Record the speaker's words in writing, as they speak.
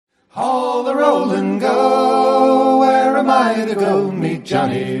Haul the roll and go, where am I to go? Meet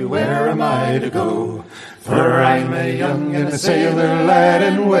Johnny, where am I to go? For I'm a young and a sailor lad,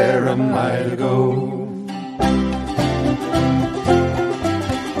 and where am I to go?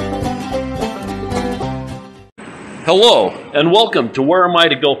 Hello, and welcome to Where Am I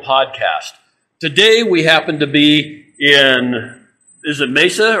to Go podcast. Today we happen to be in, is it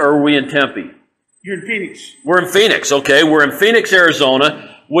Mesa or are we in Tempe? You're in Phoenix. We're in Phoenix, okay. We're in Phoenix, Arizona.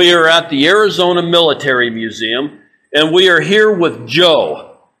 We are at the Arizona Military Museum, and we are here with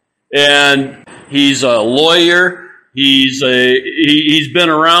Joe. And he's a lawyer. He's been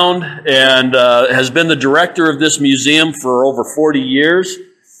around and has been the director of this museum for over 40 years.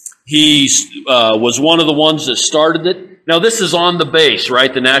 He was one of the ones that started it. Now, this is on the base,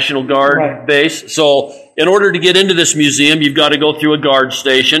 right? The National Guard base. So in order to get into this museum, you've got to go through a guard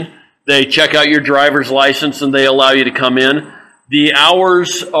station. They check out your driver's license, and they allow you to come in. The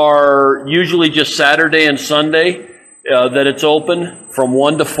hours are usually just Saturday and Sunday that it's open from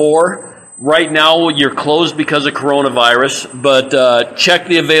 1 to 4. Right now, you're closed because of coronavirus, but check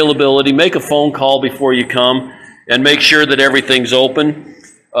the availability. Make a phone call before you come, and make sure that everything's open.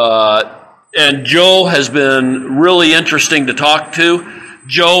 And Joe has been really interesting to talk to.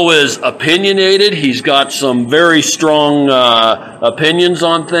 Joe is opinionated. He's got some very strong opinions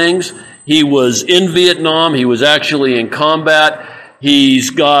on things. He was in Vietnam. He was actually in combat. He's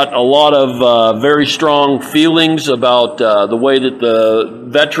got a lot of very strong feelings about the way that the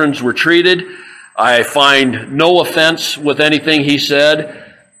veterans were treated. I find no offense with anything he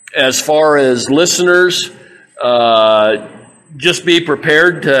said. As far as listeners, just be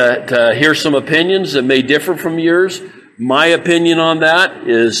prepared to hear some opinions that may differ from yours. My opinion on that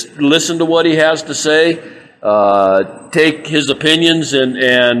is listen to what he has to say, take his opinions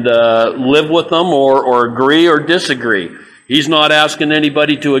and live with them or agree or disagree. He's not asking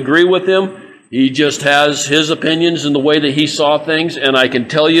anybody to agree with him. He just has his opinions and the way that he saw things, and I can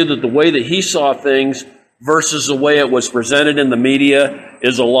tell you that the way that he saw things versus the way it was presented in the media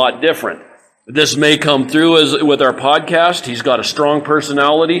is a lot different. This may come through with our podcast. He's got a strong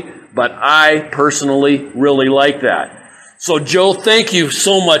personality, but I personally really like that. So, Joe, thank you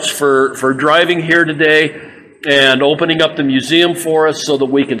so much for driving here today and opening up the museum for us so that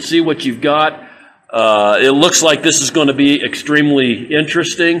we can see what you've got. It looks like this is going to be extremely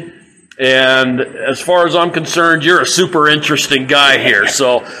interesting. And as far as I'm concerned, you're a super interesting guy here.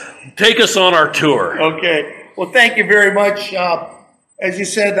 So take us on our tour. Okay. Well, thank you very much. As you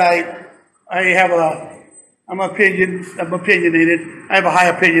said, I'm opinionated. I have a high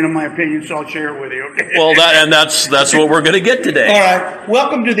opinion of my opinion, so I'll share it with you. Okay? Well, that's what we're going to get today. All right.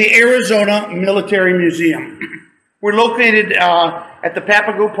 Welcome to the Arizona Military Museum. We're located at the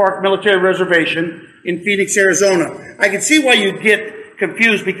Papago Park Military Reservation in Phoenix, Arizona. I can see why you'd get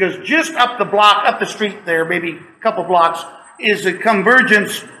confused because just up the street there, maybe a couple blocks, is the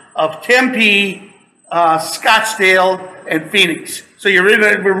convergence of Tempe, Scottsdale, and Phoenix. So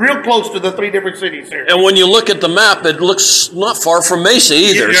we're real close to the three different cities there. And when you look at the map, it looks not far from Mesa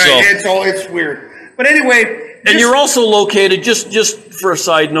either. It's weird. But anyway... And you're also located, just for a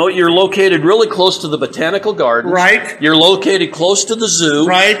side note, you're located really close to the Botanical Gardens. Right. You're located close to the zoo.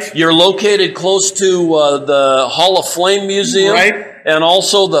 Right. You're located close to the Hall of Flame Museum. Right. And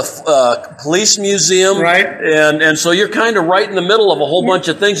also the Police Museum. Right. And so you're kind of right in the middle of a whole bunch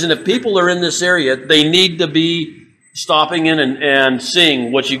of things. And if people are in this area, they need to be stopping in and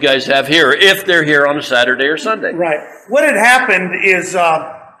seeing what you guys have here, if they're here on a Saturday or Sunday. Right. What had happened is...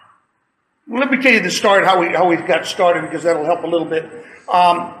 let me tell you the start, how we got started, because that'll help a little bit.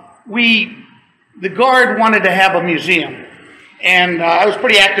 The Guard wanted to have a museum, and I was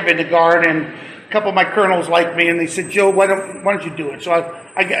pretty active in the Guard, and a couple of my colonels liked me, and they said, Joe, why don't you do it? So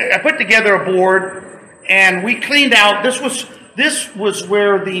I put together a board, and we cleaned out. This was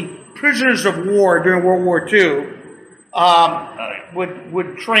where the prisoners of war during World War II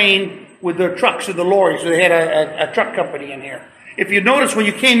would train with their trucks and the lorries. So they had a truck company in here. If you notice, when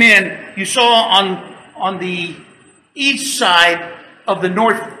you came in, you saw on the east side of the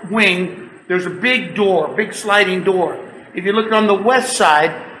north wing, there's a big door, big sliding door. If you look on the west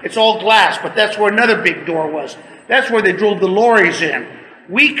side, it's all glass, but that's where another big door was. That's where they drove the lorries in.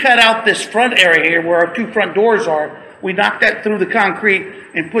 We cut out this front area here where our two front doors are. We knocked that through the concrete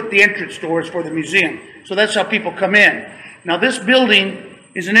and put the entrance doors for the museum. So that's how people come in. Now, this building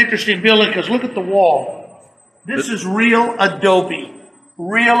is an interesting building because look at the wall. This is real adobe.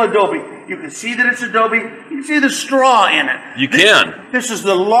 Real adobe. You can see that it's adobe. You can see the straw in it. You can. This is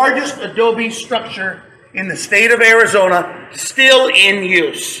the largest adobe structure in the state of Arizona, still in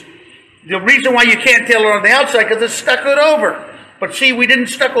use. The reason why you can't tell it on the outside because it's stuccoed over. But see, we didn't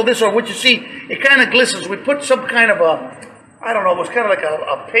stucco this on. What you see, it kind of glistens. We put some kind of I don't know, it was kind of like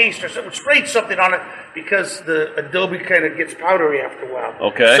a paste or something. We sprayed something on it because the adobe kind of gets powdery after a while.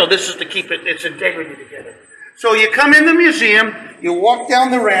 Okay. So this is to keep its integrity together. So you come in the museum, you walk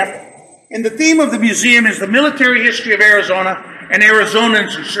down the ramp, and the theme of the museum is the military history of Arizona and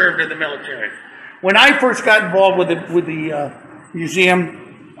Arizonans who served in the military. When I first got involved with the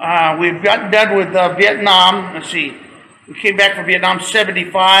museum, we've gotten done with Vietnam. Let's see. We came back from Vietnam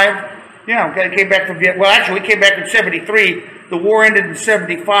 75. Yeah, we came back from Vietnam. Well, actually, we came back in 73. The war ended in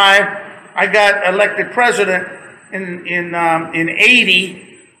 75. I got elected president in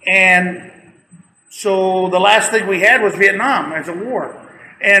 80. And so the last thing we had was Vietnam as a war.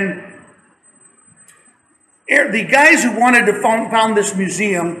 And the guys who wanted to found this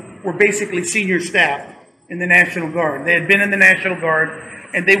museum were basically senior staff in the National Guard. They had been in the National Guard,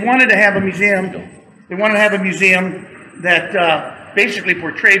 and they wanted to have a museum. They wanted to have a museum that basically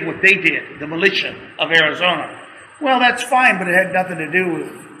portrayed what they did, the militia of Arizona. Well, that's fine, but it had nothing to do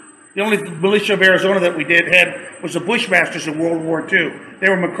with... The only militia of Arizona that we had was the Bushmasters in World War II. They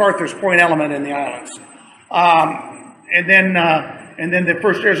were MacArthur's point element in the islands. And then the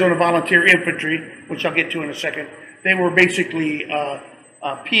 1st Arizona Volunteer Infantry, which I'll get to in a second, they were basically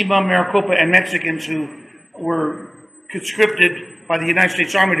Pima, Maricopa, and Mexicans who were conscripted by the United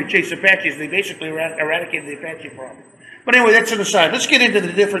States Army to chase Apaches. They basically eradicated the Apache problem. But anyway, that's an aside. Let's get into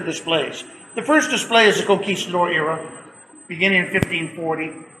the different displays. The first display is the Conquistador era, beginning in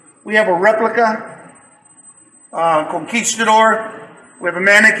 1540. We have a replica Conquistador. We have a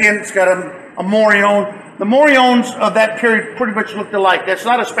mannequin. It's got a Morion. The Morions of that period pretty much looked alike. That's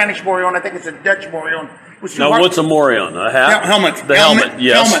not a Spanish Morion. I think it's a Dutch Morion. Now, what's a Morion? A hat? Helmet. The helmet,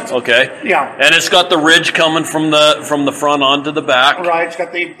 yes. Helmet. Okay. Yeah. And it's got the ridge coming from the front onto the back. Right. It's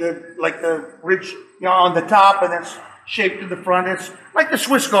got the ridge, on the top, and it's shaped to the front. It's like the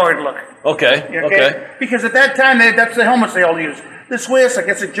Swiss Guard look. Okay. Because at that time, that's the helmets they all used. The Swiss, I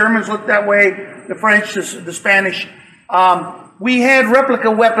guess the Germans looked that way. The French, the Spanish. We had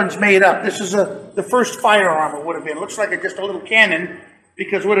replica weapons made up. This is the first firearm it would have been. It looks like just a little cannon,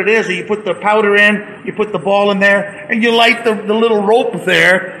 because what it is you put the powder in, you put the ball in there, and you light the little rope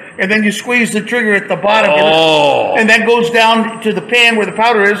there, and then you squeeze the trigger at the bottom, and that goes down to the pan where the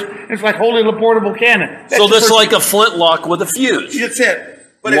powder is. It's like holding a portable cannon. So that's like a flintlock with a fuse. That's it.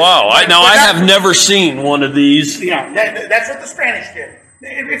 But wow. I have never seen one of these. Yeah, that's what the Spanish did.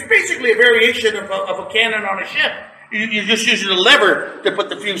 It's basically a variation of a cannon on a ship. You're just using a lever to put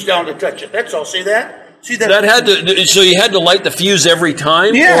the fuse down to touch it. That's all. See that? See that? That had to. So you had to light the fuse every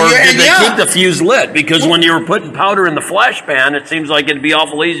time, yeah, or did they keep the fuse lit? Because when you were putting powder in the flash pan, it seems like it'd be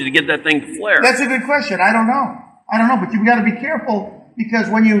awful easy to get that thing to flare. That's a good question. I don't know, but you've got to be careful, because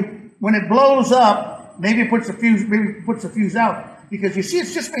when it blows up, maybe it puts the fuse out. Because you see,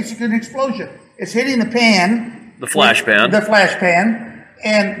 it's just basically an explosion. It's hitting the pan, the flash pan,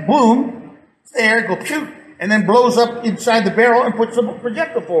 and boom, there, go shoot. And then blows up inside the barrel and puts the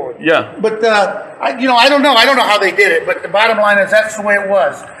projectile forward. Yeah. But I don't know. I don't know how they did it. But the bottom line is that's the way it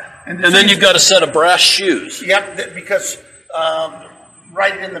was. And then you've got a set of brass shoes. Yep. Because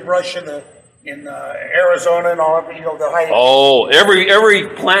right in the brush in Arizona and all that, the height. Oh, every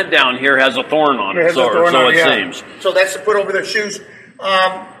plant down here has a thorn on it. It seems. So that's to put over their shoes.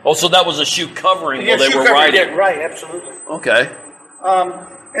 So that was a shoe covering while they were riding. Yeah, right. Absolutely. Okay.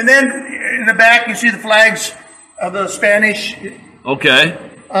 And then in the back, you see the flags of the Spanish. Okay.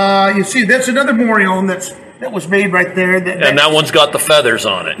 You see, that's another Morion that was made right there. That one's got the feathers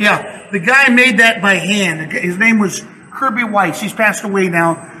on it. Yeah. The guy made that by hand. His name was Kirby Weiss. He's passed away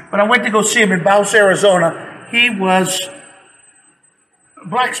now. But I went to go see him in Baus, Arizona. He was a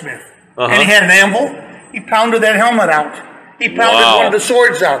blacksmith. And he had an anvil. He pounded that helmet out. He pounded one of the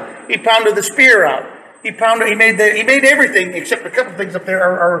swords out. He pounded the spear out. He made everything except a couple things up there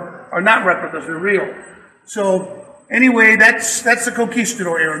are not replicas, they're real. So anyway, that's the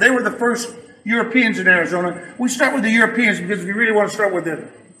Conquistador era. They were the first Europeans in Arizona. We start with the Europeans because we really want to start with the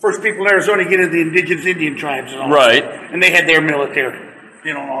first people in Arizona to get into the indigenous Indian tribes and all right. That. And they had their military,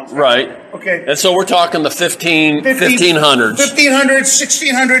 and all that stuff. Right. Okay. And so we're talking the 1500s. 1500s,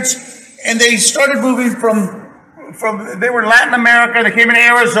 1600s, and they started moving from they were Latin America, they came into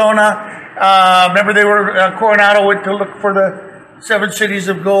Arizona. Remember, they were Coronado went to look for the 7 cities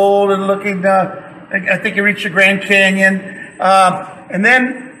of gold and looking. I think he reached the Grand Canyon, and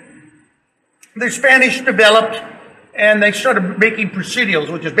then the Spanish developed, and they started making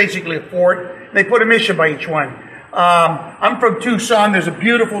presidios, which is basically a fort. They put a mission by each one. I'm from Tucson. There's a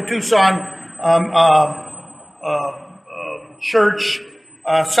beautiful Tucson church,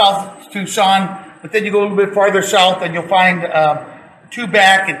 South Tucson. But then you go a little bit farther south, and you'll find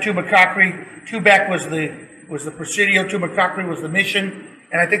Tubac and Tumacacri. Tubac was the Presidio, Tumacacri was the mission,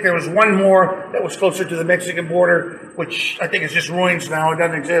 and I think there was one more that was closer to the Mexican border, which I think is just ruins now. It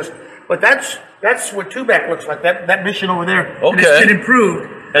doesn't exist. But that's what Tubac looks like. That mission over there. Okay. And it's been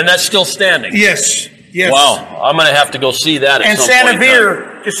improved. And that's still standing? Yes. Yes. Wow. I'm going to have to go see that at some point. And Santa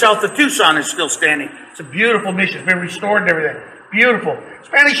Vera, just south of Tucson, is still standing. It's a beautiful mission. It's been restored and everything. Beautiful.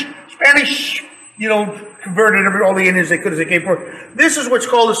 Spanish, converted all the Indians they could as they came forward. This is what's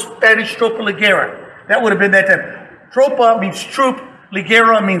called the Spanish Tropa Liguera. That would have been that time. Tropa means troop.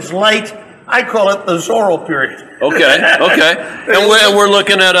 Liguera means light. I call it the Zorro period. Okay. And we're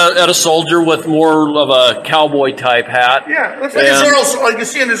looking at a soldier with more of a cowboy type hat. Yeah, looks like a Zorro, like you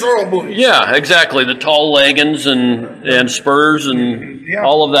see in the Zorro movie. Yeah, exactly. The tall leggings and spurs and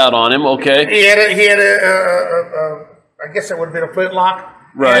all of that on him. Okay. He had a I guess that would have been a flintlock.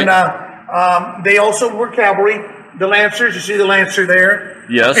 Right. And they also were cavalry. The Lancers, you see the Lancer there?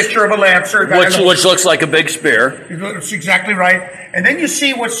 Yes. A picture of a Lancer. Which looks like a big spear. That's exactly right. And then you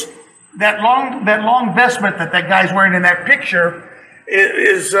see what's that long vestment that guy's wearing in that picture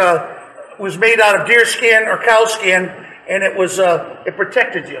was made out of deer skin or cow skin, and it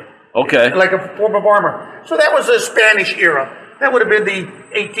protected you. Okay. Like a form of armor. So that was the Spanish era. That would have been the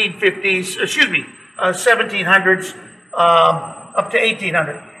 1850s, 1700s, up to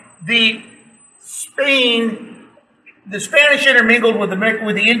 1800. The Spanish intermingled with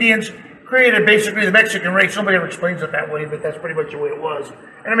the Indians, created basically the Mexican race. Nobody ever explains it that way, but that's pretty much the way it was.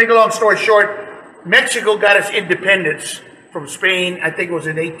 And to make a long story short, Mexico got its independence from Spain. I think it was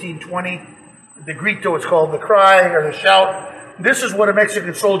in 1820. The grito is called, the cry or the shout. This is what a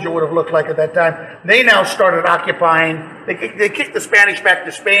Mexican soldier would have looked like at that time. They now started occupying. They kicked the Spanish back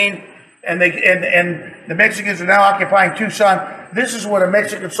to Spain, and the Mexicans are now occupying Tucson. This is what a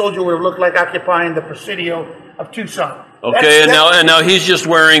Mexican soldier would have looked like occupying the Presidio of Tucson. Okay, and now he's just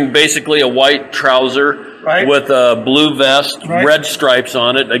wearing basically a white trouser with a blue vest, red stripes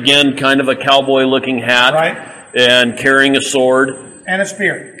on it. Again, kind of a cowboy-looking hat, and carrying a sword and a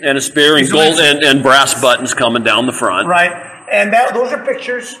spear, and gold and brass buttons coming down the front. Right, and those are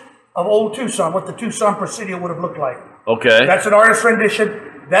pictures of old Tucson, what the Tucson Presidio would have looked like. Okay, that's an artist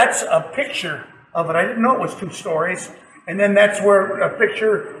rendition. That's a picture of it. I didn't know it was 2 stories, and then that's where a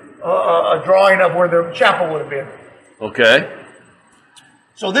picture. A drawing of where the chapel would have been. Okay.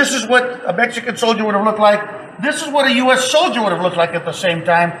 So this is what a Mexican soldier would have looked like. This is what a U.S. soldier would have looked like at the same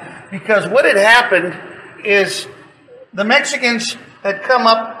time. Because what had happened is the Mexicans had come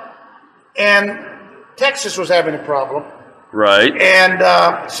up and Texas was having a problem. Right. And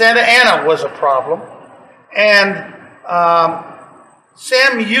Santa Ana was a problem. And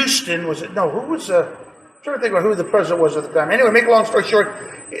Sam Houston was it? No, who was I'm trying to think about who the president was at the time. Anyway, make a long story short,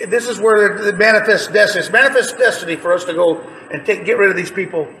 this is where the manifest destiny for us to go and get rid of these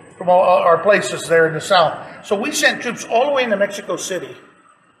people from all our places there in the South. So we sent troops all the way into Mexico City.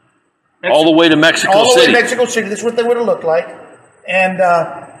 All the way to Mexico City? All the way to Mexico City. This is what they would have looked like. And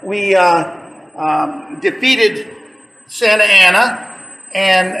we defeated Santa Ana,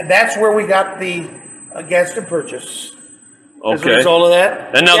 and that's where we got the Gadsden Purchase. Okay. As a result of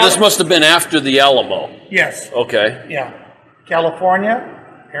that. And now this must have been after the Alamo. Yes. Okay. Yeah.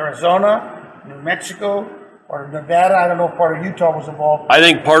 California, Arizona, New Mexico, or Nevada. I don't know if part of Utah was involved. I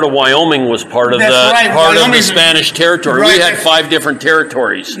think part of Wyoming was part of the Spanish territory. Right. We had 5 different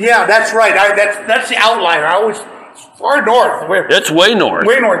territories. Yeah, that's right. That's the outlier. Far north. It's way north.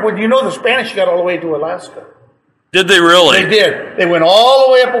 Way north. Well, you know the Spanish got all the way to Alaska. Did they really? They did. They went all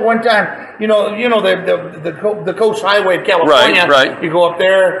the way up at one time. You know the Coast Highway in California. Right. You go up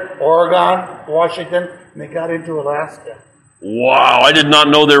there, Oregon, Washington, and they got into Alaska. Wow, I did not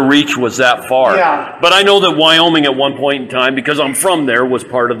know their reach was that far. Yeah. But I know that Wyoming at one point in time, because I'm from there, was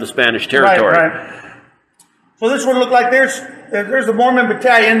part of the Spanish territory. Right. So this would look like there's the Mormon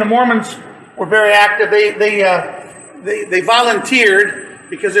battalion. The Mormons were very active. They volunteered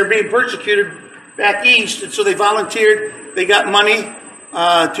because they're being persecuted back east, and so they volunteered. They got money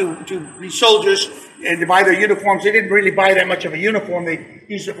to be soldiers and to buy their uniforms. They didn't really buy that much of a uniform. They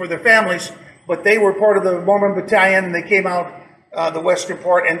used it for their families. But they were part of the Mormon battalion, and they came out the western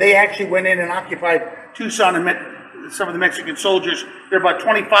part, and they actually went in and occupied Tucson and met some of the Mexican soldiers. There were about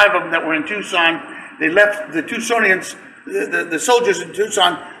 25 of them that were in Tucson. They left the Tucsonians, the soldiers in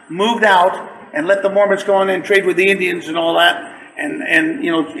Tucson moved out and let the Mormons go in and trade with the Indians and all that, and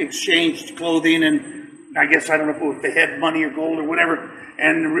exchanged clothing and I guess I don't know if they had money or gold or whatever,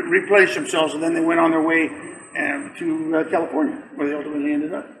 and replenished themselves, and then they went on their way to California, where they ultimately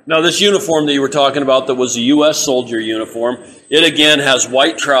ended up. Now, this uniform that you were talking about that was a U.S. soldier uniform, it again has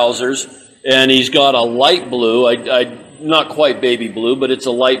white trousers, and he's got a light blue. not quite baby blue, but it's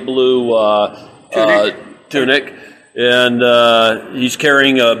a light blue tunic. And he's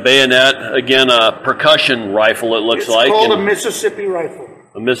carrying a bayonet, again, a percussion rifle, it looks like. It's called a Mississippi rifle.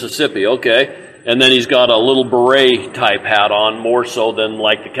 A Mississippi, okay. And then he's got a little beret type hat on, more so than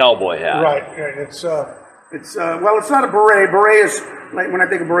like the cowboy hat. Right. It's well, it's not a beret. Beret is, like, when I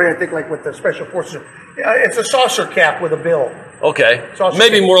think of beret, I think like with the special forces. It's a saucer cap with a bill. Okay. Saucer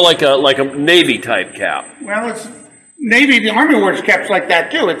Maybe cap. more like a Navy type cap. Well, it's Navy. The Army wears caps like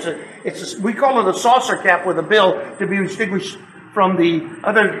that too. We call it a saucer cap with a bill to be distinguished from the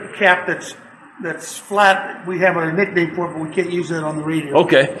other cap that's flat. We have a nickname for it, but we can't use it on the radio.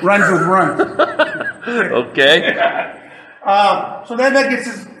 Okay. Runs with runs. Okay. So then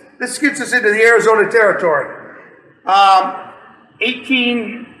this gets us into the Arizona Territory.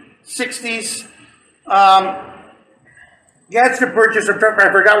 1860s. Gadsden Purchase. I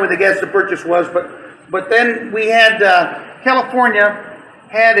forgot what the Gadsden Purchase was, but then we had California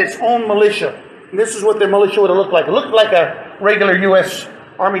had its own militia. And this is what their militia would have looked like. It looked like a regular U.S.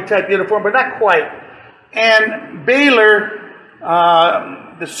 Army type uniform, but not quite. And Baylor,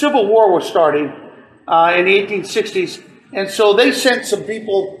 the Civil War was starting in the 1860s, and so they sent some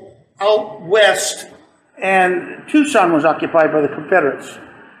people out west, and Tucson was occupied by the Confederates.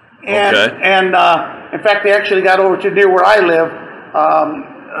 And, Okay. And in fact, they actually got over to near where I live,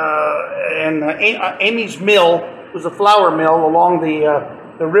 and Amy's Mill was a flour mill along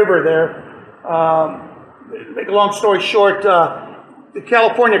the river there. Make a long story short, the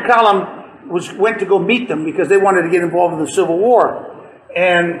California Column went to go meet them because they wanted to get involved in the Civil War.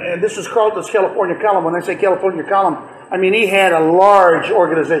 And this was called this California Column. When I say California Column, I mean he had a large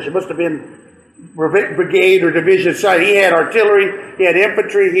organization. Must have been brigade or division side. He had artillery, he had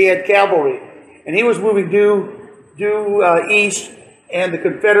infantry, he had cavalry. And he was moving due east, and the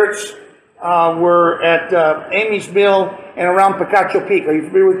Confederates were at Amy's Mill and around Picacho Peak. Are you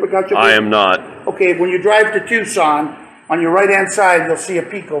familiar with Picacho Peak? I am not. Okay, when you drive to Tucson, on your right-hand side, you'll see a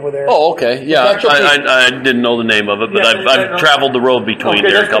peak over there. Oh, okay. Yeah, Picacho Peak. I didn't know the name of it, but Yeah, I've traveled the road between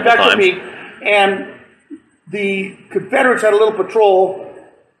there a that's couple Picacho times. Peak. And the Confederates had a little patrol,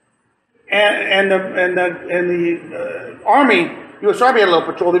 and the Army, U.S. Army had a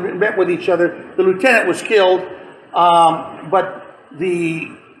little patrol. They met with each other. The lieutenant was killed, but the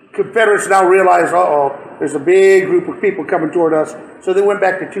Confederates now realized, there's a big group of people coming toward us. So they went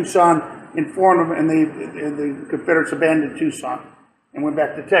back to Tucson, informed them, and the Confederates abandoned Tucson and went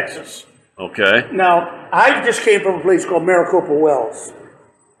back to Texas. Okay. Now, I just came from a place called Maricopa Wells.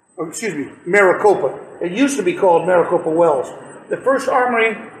 Maricopa. It used to be called Maricopa Wells. The first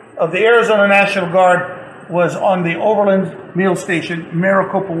armory of the Arizona National Guard was on the Overland Meal Station,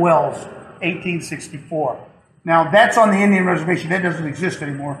 Maricopa Wells, 1864. Now, that's on the Indian Reservation. That doesn't exist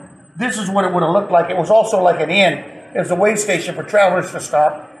anymore. This is what it would have looked like. It was also like an inn. It was a way station for travelers to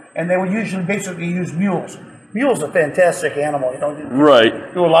stop, and they would usually basically use mules. Mules are a fantastic animal.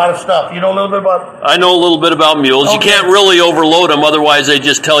 Right. Do a lot of stuff. You know a little bit about... I know a little bit about mules. Okay. You can't really overload them, otherwise they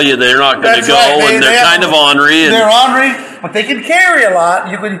just tell you they're not going to go, and they're kind of ornery. They're ornery, but they can carry a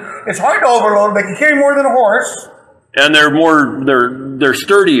lot. It's hard to overload them. They can carry more than a horse. And they're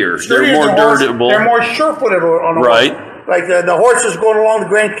sturdier. They're more durable. They're more sure-footed on a Right. horse. Like the horses going along the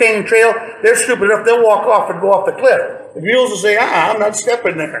Grand Canyon Trail, they're stupid enough, they'll walk off and go off the cliff. The mules will say, I'm not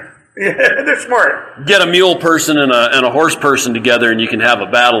stepping there. They're smart. Get a mule person and a horse person together, and you can have a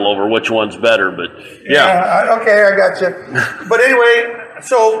battle over which one's better. But yeah. Okay, I got you. But anyway,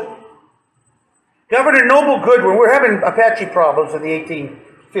 so Governor Noble Goodwin, we're having Apache problems in the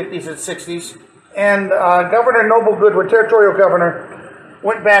 1850s and 60s, and Governor Noble Goodwin, territorial governor,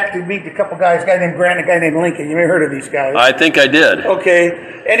 went back to meet a couple guys, a guy named Grant and a guy named Lincoln. You may have heard of these guys. I think I did. Okay.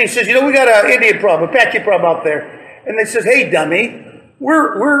 And he says, we got an Indian problem, Apache problem out there. And they says, hey, dummy,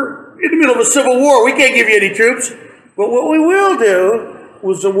 we're in the middle of a civil war. We can't give you any troops. But what we will do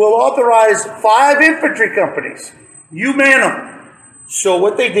is we'll authorize 5 infantry companies. You man them. So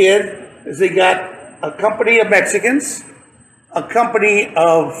what they did is they got a company of Mexicans, a company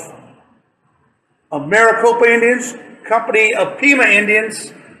of Maricopa Indians, company of Pima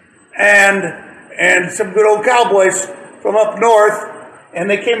Indians, and some good old cowboys from up north, and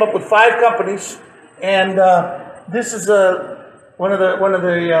they came up with 5 companies. And this is one of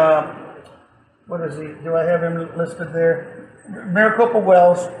the what is he? Do I have him listed there? Maricopa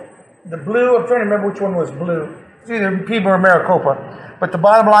Wells. The blue. I'm trying to remember which one was blue. It's either Pima or Maricopa. But the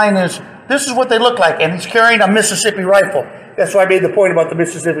bottom line is, this is what they look like, and he's carrying a Mississippi rifle. That's why I made the point about the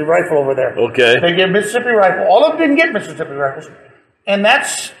Mississippi rifle over there. Okay. They get Mississippi rifle. All of them didn't get Mississippi rifles. And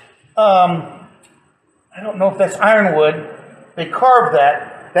that's, I don't know if that's ironwood. They carved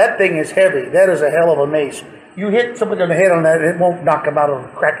that. That thing is heavy. That is a hell of a mace. you hit somebody on the head on that, it won't knock him out or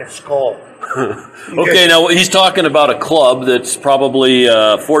crack his skull. Okay, now he's talking about a club that's probably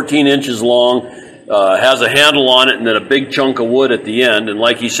 14 inches long, has a handle on it, and then a big chunk of wood at the end. And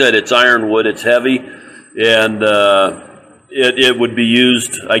like he said, it's ironwood, it's heavy, and it would be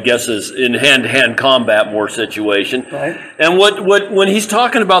used, I guess, as in hand-to-hand combat more situation. Right. And when he's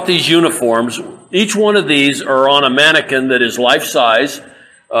talking about these uniforms, each one of these are on a mannequin that is life-size.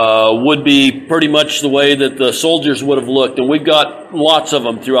 Would be pretty much the way that the soldiers would have looked. And we've got lots of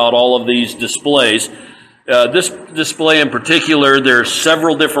them throughout all of these displays. This display in particular, there's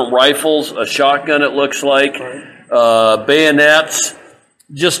several different rifles, a shotgun it looks like, bayonets,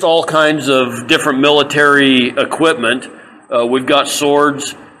 just all kinds of different military equipment. We've got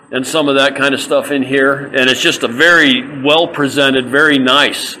swords and some of that kind of stuff in here. And it's just a very well-presented, very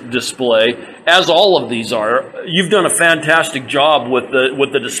nice display, as all of these are. You've done a fantastic job with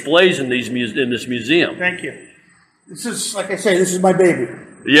the displays in this museum. Thank you. This is, like I say, this is my baby.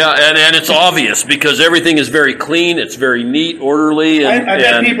 Yeah, and it's obvious because everything is very clean, it's very neat, orderly. I've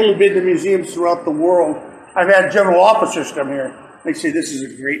had people who've been to museums throughout the world. I've had general officers come here. They say this is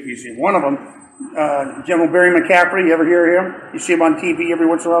a great museum. One of them, General Barry McCaffrey, you ever hear him? You see him on TV every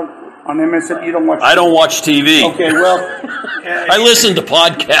once in a while? On MSN, you don't watch TV? I don't watch TV. Okay, well... I listen to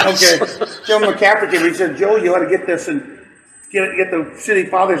podcasts. Okay, General McCaffrey came. He said, "Joe, you ought to get this and get the city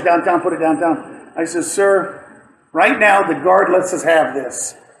fathers downtown, put it downtown." I said, "Sir, right now the guard lets us have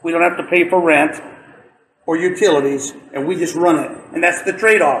this. We don't have to pay for rent or utilities, and we just run it. And that's the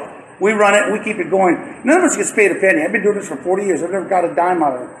trade-off. We run it and we keep it going. None of us gets paid a penny. I've been doing this for 40 years. I've never got a dime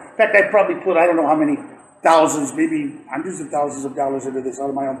out of it. In fact, I probably put, I don't know how many thousands, maybe hundreds of thousands of dollars into this out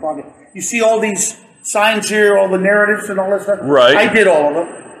of my own pocket. You see all these signs here, all the narratives and all that stuff? Right. I did all of them.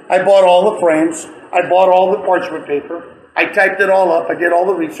 I bought all the frames. I bought all the parchment paper. I typed it all up. I did all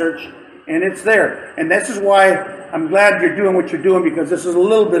the research, and it's there. And this is why I'm glad you're doing what you're doing, because this is a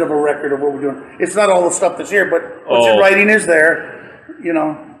little bit of a record of what we're doing. It's not all the stuff that's here, but what you're writing is there, you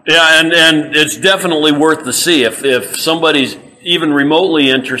know. Yeah, and it's definitely worth the see. If somebody's even remotely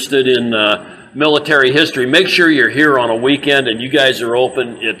interested in military history, make sure you're here on a weekend and you guys are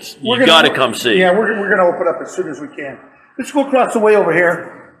open. You got to come see. Yeah, we're going to open up as soon as we can. Let's go across the way over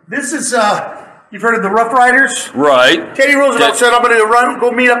here. This is, you've heard of the Rough Riders? Right. Teddy Roosevelt said, I'm going to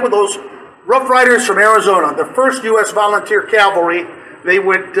go meet up with those Rough Riders from Arizona, the first U.S. Volunteer Cavalry. They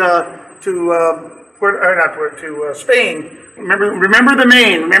went to Spain. Remember the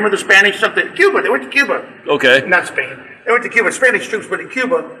Maine. Remember the Spanish something. Cuba. They went to Cuba. Okay. Not Spain. They went to Cuba. Spanish troops went to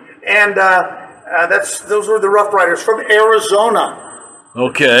Cuba. And those were the Rough Riders from Arizona.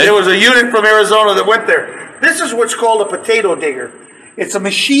 Okay. There was a unit from Arizona that went there. This is what's called a potato digger. It's a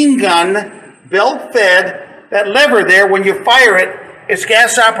machine gun, belt-fed. That lever there, when you fire it, it's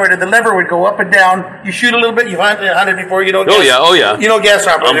gas operated. The lever would go up and down. You shoot a little bit. You hunt it before. You know. Oh yeah. You know gas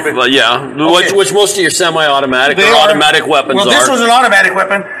operated. Yeah. Okay. Which most of your semi-automatic or automatic weapons are. Well, this was an automatic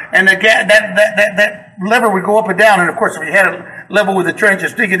weapon, and that lever would go up and down. And of course, if you had it level with the trench,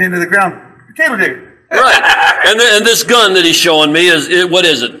 just dig it into the ground. Potato digger. Right. And this gun that he's showing me what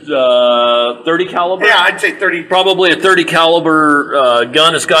is it? 30 caliber? Yeah, I'd say 30. Probably a 30 caliber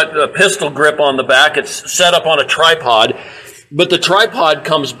gun. It's got a pistol grip on the back. It's set up on a tripod. But the tripod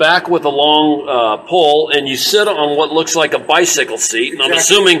comes back with a long pole, and you sit on what looks like a bicycle seat. And exactly. I'm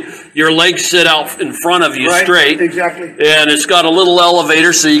assuming your legs sit out in front of you straight. Exactly. And it's got a little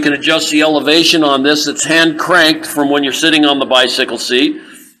elevator, so you can adjust the elevation on this. It's hand cranked from when you're sitting on the bicycle seat.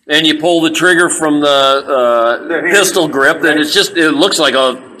 And you pull the trigger from the pistol grip, and it looks like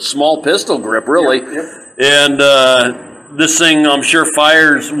a small pistol grip, really. Yep. And this thing, I'm sure,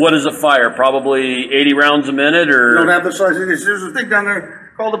 fires, what does it fire? Probably 80 rounds a minute? Or don't have the size of this. There's a thing down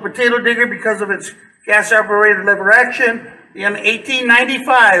there called a potato digger because of its gas-operated lever action. In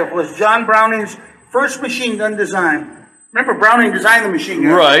 1895 was John Browning's first machine gun design. Remember, Browning designed the machine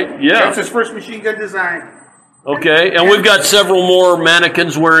gun. Right, yeah. That's his first machine gun design. Okay, and we've got several more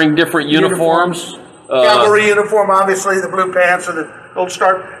mannequins wearing different uniforms. Cavalry uniform, obviously, the blue pants and the gold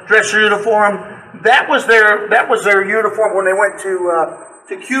star dresser uniform. That was their uniform when they went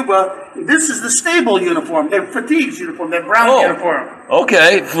to Cuba. This is the stable uniform, their fatigues uniform, their brown uniform.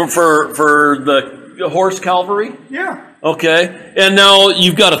 Okay, for the horse cavalry? Yeah. Okay, and now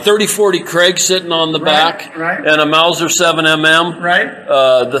you've got a 30-40 Craig sitting on the back, and a Mauser 7mm. Right.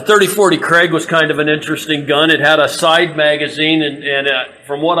 The 30-40 Craig was kind of an interesting gun. It had a side magazine, and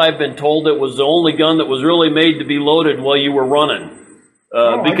from what I've been told, it was the only gun that was really made to be loaded while you were running.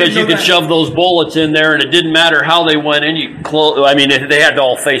 Because you could shove those bullets in there, and it didn't matter how they went in. They had to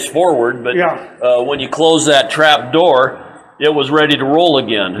all face forward, but when you close that trap door, it was ready to roll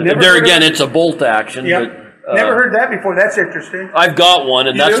again. It's a bolt action. Yep. But Never heard that before. That's interesting. I've got one,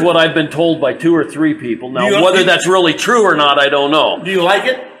 and You that's do? what I've been told by 2 or 3 people. Do Now, you- whether that's really true or not, I don't know. Do you like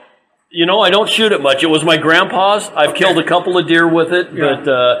it? You know, I don't shoot it much. It was my grandpa's. I've killed a couple of deer with it, Yeah.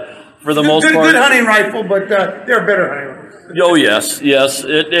 but for the most Good, part... good hunting rifle, but they're better hunting rifles. Oh, yes.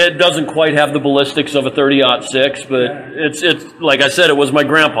 It doesn't quite have the ballistics of a 30-06, but it's like I said, it was my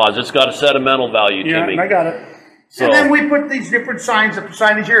grandpa's. It's got a sentimental value to me. I got it. So- And then we put these different signs, the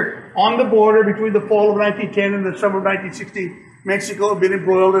signage here, on the border between the fall of 1910 and the summer of 1916. Mexico had been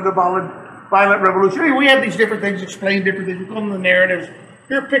embroiled in a violent revolution. I mean, we have these different things, explain different things. We call them the narratives.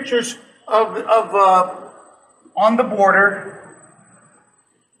 Here are pictures of on the border.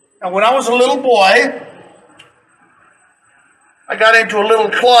 And when I was a little boy, I got into a little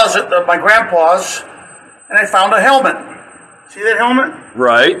closet of my grandpa's, and I found a helmet. See that helmet?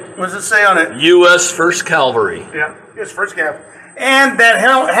 Right. What does it say on it? U.S. 1st Cavalry. Yeah, his first cap. And that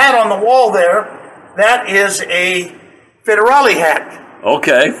hat on the wall there, that is a Federale hat.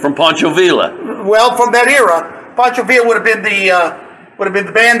 Okay, from Pancho Villa. Well, from that era, Pancho Villa would have been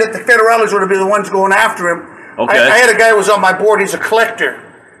the bandit. The Federales would have been the ones going after him. Okay. I had a guy who was on my board. He's a collector.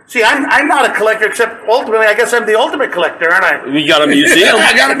 See, I'm not a collector, except ultimately, I guess I'm the ultimate collector, aren't I? We got a museum.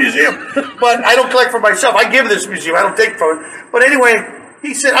 I got a museum, but I don't collect for myself. I give this museum. I don't take from it. But anyway,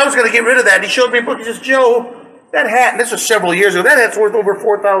 he said I was going to get rid of that. And he showed me a book. He says, Joe, that hat, and this was several years ago, that hat's worth over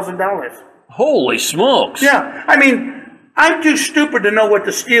 $4,000. Holy smokes. Yeah, I mean, I'm too stupid to know what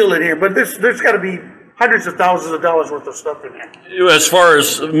to steal in here, but there's got to be hundreds of thousands of dollars worth of stuff in here. As far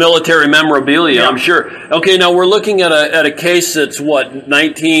as military memorabilia, Yeah. I'm sure. Okay, now we're looking at a case that's what,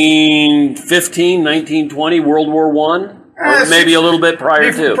 1915, 1920, World War I? Or maybe a little bit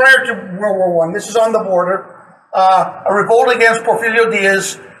prior to. Prior to World War I. This is on the border. A revolt against Porfirio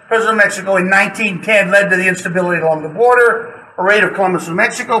Diaz, president of Mexico, in 1910 led to the instability along the border. A raid of Columbus, New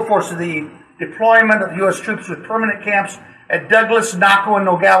Mexico, forced the deployment of U.S. troops with permanent camps at Douglas, Naco, and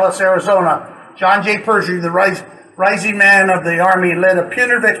Nogales, Arizona. John J. Pershing, the rising man of the Army, led a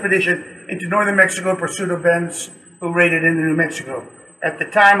punitive expedition into northern Mexico in pursuit of bands who raided into New Mexico. At the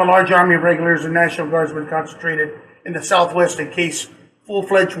time, a large army of regulars and National Guardsmen concentrated in the southwest in case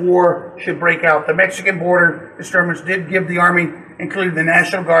full-fledged war should break out. The Mexican border disturbance did give the Army, including the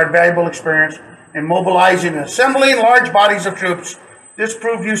National Guard, valuable experience in mobilizing and assembling large bodies of troops. This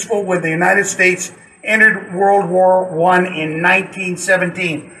proved useful when the United States entered World War I in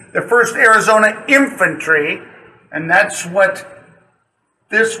 1917. The 1st Arizona Infantry, and that's what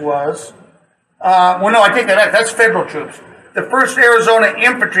this was. Well, no, I take that back. That's federal troops. The 1st Arizona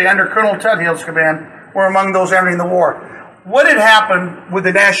Infantry, under Colonel Tudhill's command, were among those entering the war. What had happened with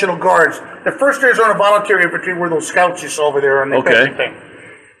the National Guards? The 1st Arizona Volunteer Infantry were those scouts you saw over there on the Okay. thing.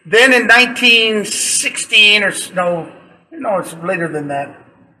 Then in 1916, or no, it's later than that.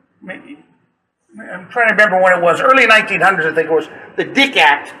 Maybe, I'm trying to remember when it was. Early 1900s, I think it was. The Dick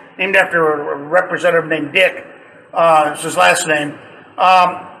Act, named after a representative named Dick, is his last name,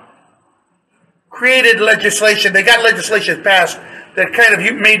 created legislation. They got legislation passed that kind of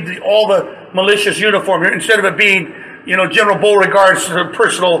made all the militias uniform. Instead of it being, General Beauregard's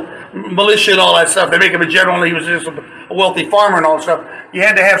personal militia and all that stuff, they make him a general and he was just a wealthy farmer and all that stuff. You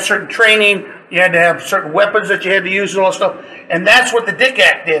had to have certain training. You had to have certain weapons that you had to use and all that stuff. And that's what the Dick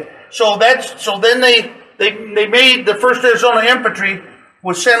Act did. So then they made the 1st Arizona Infantry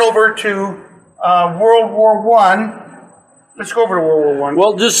was sent over to World War I. Let's go over to World War I.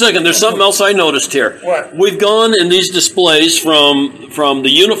 Well, just a second. There's something else I noticed here. What? We've gone in these displays from the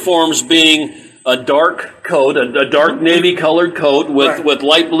uniforms being a dark coat, a dark navy colored coat with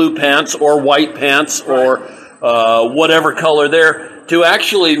light blue pants or white pants or whatever color there, to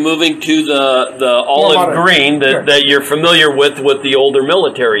actually moving to the olive green that you're familiar with the older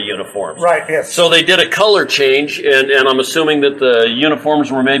military uniforms. Right, yes. So they did a color change, and I'm assuming that the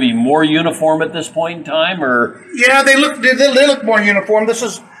uniforms were maybe more uniform at this point in time, or? Yeah, they look more uniform. That's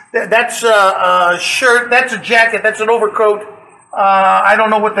a shirt, that's a jacket, that's an overcoat. I don't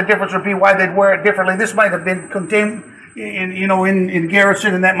know what the difference would be, why they'd wear it differently. This might have been contained in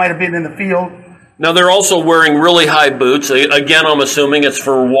garrison, and that might have been in the field. Now, they're also wearing really high boots. Again, I'm assuming it's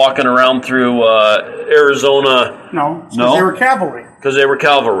for walking around through Arizona. No, because they were cavalry. Because they were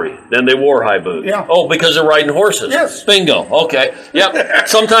cavalry. Then they wore high boots. Yeah. Oh, because they're riding horses. Yes. Bingo. Okay. Yep.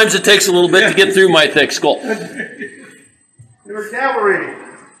 Sometimes it takes a little bit to get through my thick skull. They were cavalry.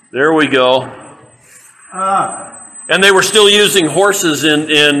 There we go. And they were still using horses in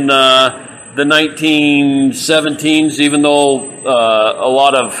the 1917s, even though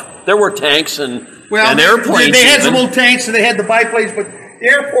there were tanks and airplanes. They had some old tanks and they had the biplanes, but the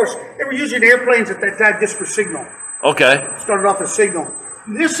Air Force, they were using airplanes at that time just for signal. Okay. Started off as signal.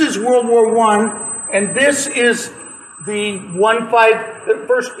 This is World War I, And this is the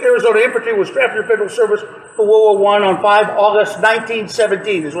 1st Arizona Infantry was drafted in federal service for World War I on 5 August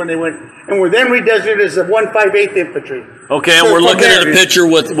 1917 is when they went, and were then redesignated as the 158th Infantry. Okay, and So we're from looking at a there- picture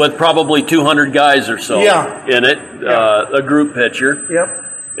with probably 200 guys or so Yeah. in it, a group picture. Yep.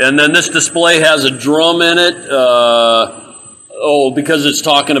 And then this display has a drum in it, because it's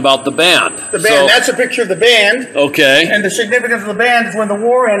talking about the band. The band, that's a picture of the band. Okay. And the significance of the band is when the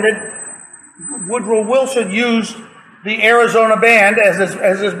war ended, Woodrow Wilson used the Arizona band as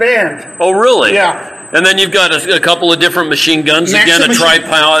his band. Oh, really? Yeah. And then you've got a couple of different machine guns. Maxim Again, a machine-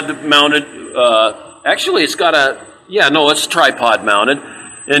 tripod mounted. Actually, it's got it's tripod mounted.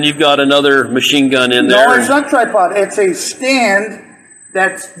 And you've got another machine gun in there. No, it's not tripod. It's a stand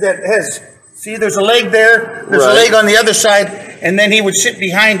that has. See, there's a leg there. There's Right. a leg on the other side, and then he would sit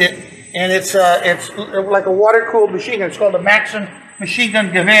behind it, and it's like a water-cooled machine gun. It's called a Maxim Machine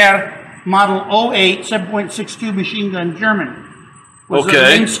Gun Gewehr Model 08 7.62 machine gun German. Was the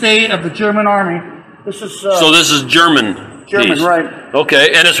Okay. mainstay of the German army. This is So this is German. German, piece. right?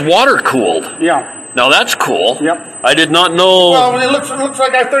 Okay, and it's water cooled. Yeah. Now that's cool. Yep. I did not know. Well, it looks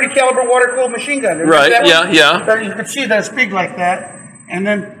like a 30 caliber water-cooled machine gun. Remember Right, that one? yeah. That you can see that it's big like that. And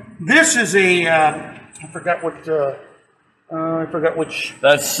then this is a I forgot which.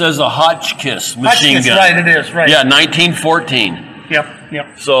 That says a Hotchkiss machine Hotchkiss, gun. right, it is, right. Yeah, 1914. Yep.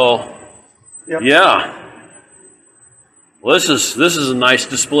 So, Yep. yeah. Well, this is a nice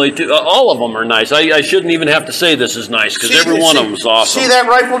display too. All of them are nice. I shouldn't even have to say this is nice because every one of them is awesome. See that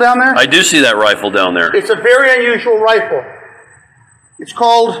rifle down there? I do see that rifle down there. It's a very unusual rifle. It's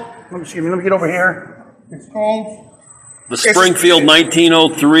called. Let me get over here. It's called The Springfield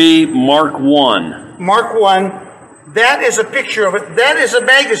 1903 Mark I. Mark I. That is a picture of it. That is a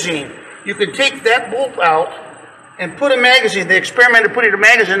magazine. You can take that bolt out and put a magazine. They experimented putting a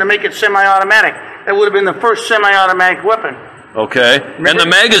magazine to make it semi-automatic. That would have been the first semi-automatic weapon. Okay. And the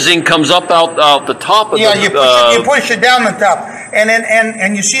magazine comes up out the top of Yeah, the... you push it down the top. And then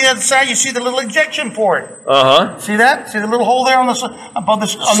and you see that side, you see the little ejection port. Uh-huh. See that? See the little hole there on the above the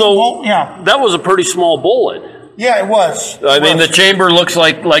on So the hole? Yeah. that was a pretty small bullet. Yeah, it was. I mean, the chamber looks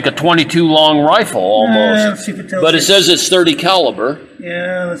like a 22 long rifle almost. Let's see if it tells But you. it says it's 30 caliber.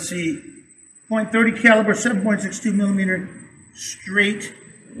 Yeah, let's see. .30 caliber, 7.62 millimeter straight.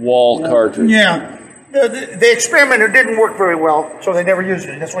 Wall cartridge. Yeah. The experimenter didn't work very well, so they never used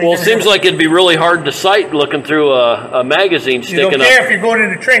it. That's why. Well, it seems like it'd be really hard to sight looking through a magazine you sticking don't up. care if you're going in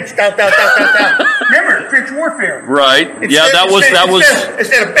the trench. Down. Remember, trench warfare. Right. Yeah, that was.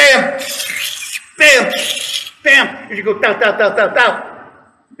 Instead of bam, you should go down.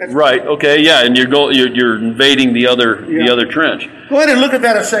 Right. Okay. Yeah, and you're invading the other trench. Go ahead and look at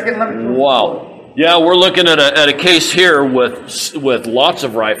that a second. Wow. Yeah, we're looking at a case here with lots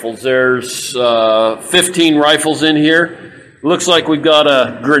of rifles. There's 15 rifles in here. Looks like we've got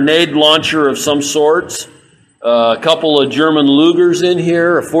a grenade launcher of some sorts. A couple of German Lugers in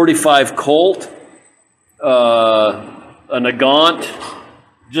here. A 45 Colt. A Nagant.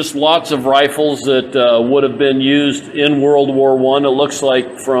 Just lots of rifles that would have been used in World War I. It looks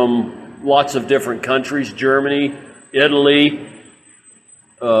like from lots of different countries. Germany, Italy.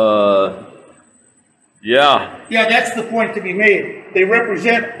 Yeah. Yeah, that's the point to be made. They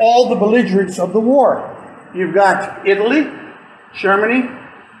represent all the belligerents of the war. You've got Italy, Germany,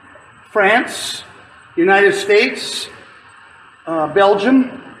 France, United States,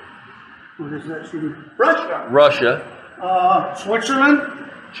 Belgium, what is that? Russia. Switzerland,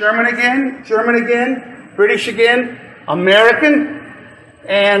 German again, British again, American,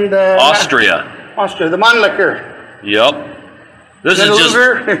 and Austria. The Mannlicher. Yep. This is just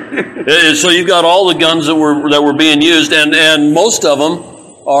Luger. so you've got all the guns that were being used, and most of them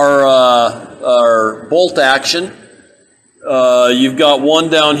are bolt action. You've got one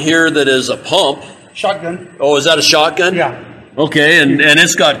down here that is a pump. Shotgun. Oh, is that a shotgun? Yeah. Okay, and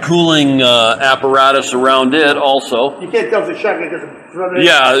it's got cooling apparatus around it also. You can't tell it's a shotgun because it's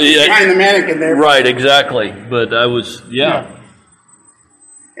Yeah, behind the mannequin there. Right, exactly. But I was, yeah.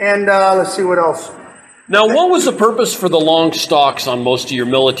 And let's see what else. Now, what was the purpose for the long stocks on most of your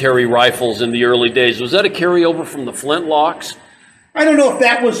military rifles in the early days? Was that a carryover from the flintlocks? I don't know if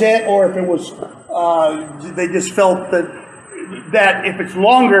that was it or if it was, they just felt that if it's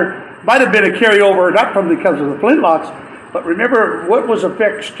longer, might have been a carryover, not from because of the flintlocks, but remember what was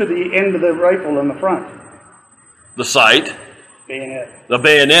affixed to the end of the rifle in the front? The sight? Bayonet. The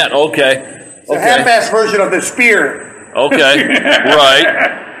bayonet, okay. It's a half-ass version of the spear. Okay,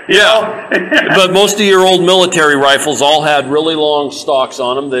 right. Yeah, but most of your old military rifles all had really long stocks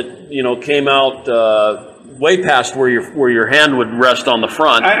on them that, came out way past where your hand would rest on the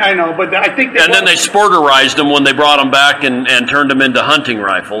front. I know, but I think and then they sporterized them when they brought them back and turned them into hunting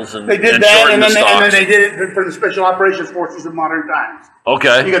rifles. And they did that, and then they did it for the Special Operations Forces of modern times.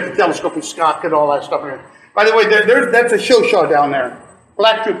 Okay. You got the telescoping stock and all that stuff. By the way, that's a show down there.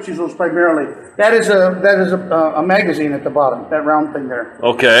 Black Troops use those primarily. That is a magazine at the bottom, that round thing there.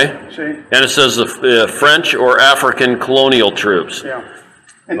 Okay. See? And it says the French or African colonial troops. Yeah.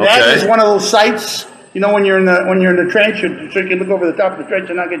 And that is one of those sites. You know, when you're in the trench, so you can look over the top of the trench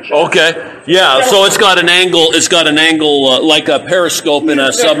and not get shot. Okay, yeah. So it's got an angle. It's got an angle like a periscope in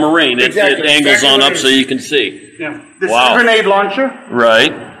a submarine. Exactly. It angles on up so you can see. Yeah. This is a grenade launcher.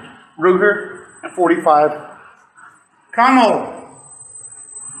 Right. Ruger at 45. Camo.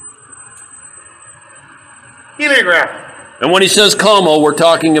 Heliograph. And when he says Como, we're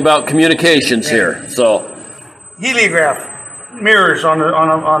talking about communications here. So. Heliograph. Mirrors on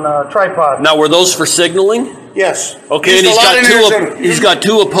a tripod. Now, were those for signaling? Yes. Okay, and he's got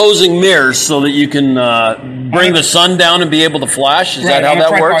two opposing mirrors so that you can bring the sun down and be able to flash. Is that how that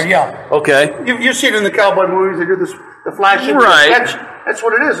tripod, works? Yeah. Okay. You see it in the cowboy movies. They do the flashing. Right. That's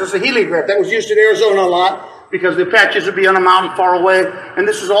what it is. It's a heliograph. That was used in Arizona a lot because the Apaches would be on a mountain far away, and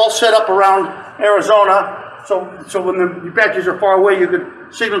this is all set up around Arizona. So when the Apaches are far away, you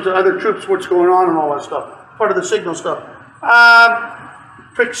could signal to other troops what's going on and all that stuff. Part of the signal stuff.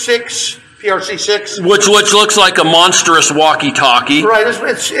 Prick 6, PRC 6, which looks like a monstrous walkie-talkie. Right.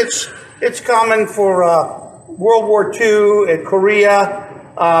 It's common for World War II and Korea.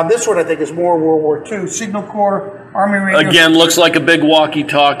 This one I think is more World War II. Signal Corps, Army radio. Again, looks like a big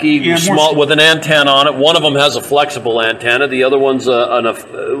walkie-talkie, small with an antenna on it. One of them has a flexible antenna. The other one's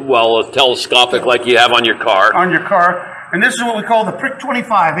a telescopic like you have on your car. On your car. And this is what we call the Prick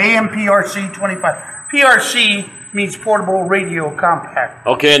 25, AMPRC 25. PRC means portable radio compact.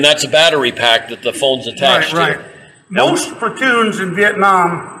 Okay, and that's a battery pack that the phone's attached to. Right. Most platoons in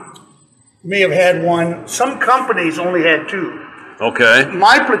Vietnam may have had one. Some companies only had two. Okay.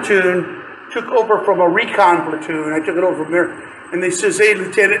 My platoon took over from a recon platoon. I took it over from there, and they says, "Hey,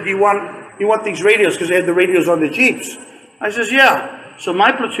 Lieutenant, do you want these radios?" Because they had the radios on the Jeeps. I says, "Yeah." So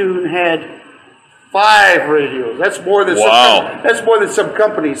my platoon had 5 radios. That's more than some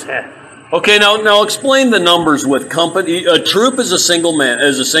companies had. Okay, now explain the numbers with company. A troop is a single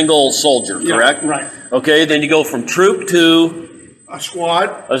soldier, correct? Yeah, right. Okay, then you go from troop to a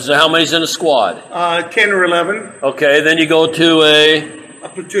squad. So how many's in a squad? 10 or 11. Okay, then you go to a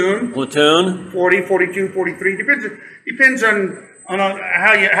platoon. Platoon. 40, 42, 43. Depends on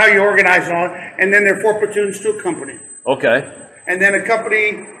how you organize it on. And then there are 4 platoons to a company. Okay. And then a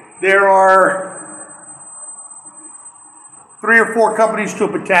company, there are 3 or 4 companies to a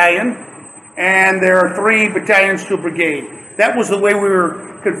battalion. And there are 3 battalions to a brigade. That was the way we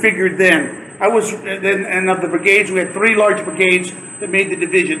were configured then. And of the brigades, we had 3 large brigades that made the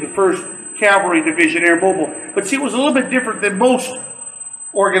division, the 1st Cavalry Division, Air Mobile. But see, it was a little bit different than most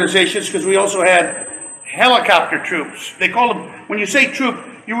organizations because we also had helicopter troops. They call them, when you say troop,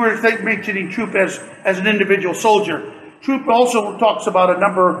 you were mentioning troop as an individual soldier. Troop also talks about a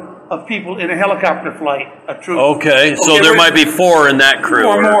number of people in a helicopter flight, a troop. Okay, so there might be 4 in that crew.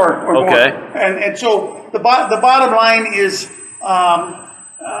 Or more. Okay. And so the bottom line is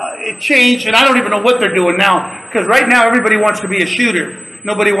it changed, and I don't even know what they're doing now, because right now everybody wants to be a shooter.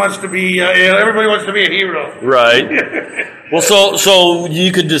 Nobody wants to be, everybody wants to be a hero. Right. Well, so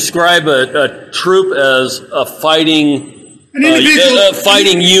you could describe a troop as a fighting, an individual,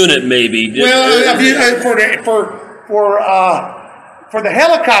 fighting unit, maybe. Well, for the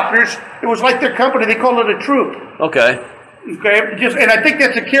helicopters, it was like their company. They called it a troop. Okay. And I think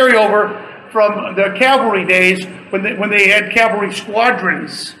that's a carryover from the cavalry days when they had cavalry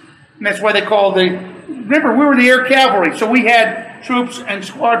squadrons. And that's why they called remember, we were the air cavalry, so we had troops and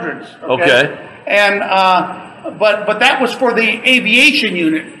squadrons. Okay. And but that was for the aviation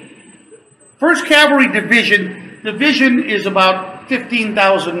unit. 1st Cavalry Division is about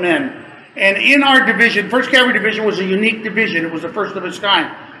 15,000 men. And in our division, 1st Cavalry Division was a unique division. It was the first of its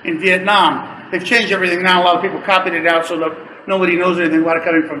kind in Vietnam. They've changed everything now. A lot of people copied it out so that nobody knows anything about it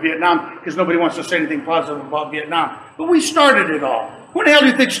coming from Vietnam because nobody wants to say anything positive about Vietnam. But we started it all. Who the hell do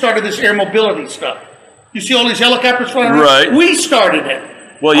you think started this air mobility stuff? You see all these helicopters flying around? Right. We started it.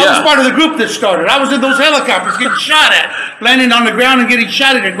 Well, yeah. I was part of the group that started. I was in those helicopters getting shot at, landing on the ground and getting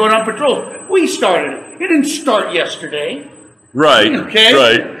shot at and going on patrol. We started it. It didn't start yesterday. Right. Okay?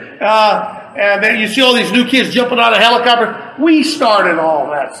 Right. And then you see all these new kids jumping out of helicopters. We started all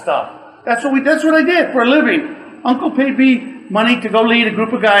that stuff. That's what I did for a living. Uncle paid me money to go lead a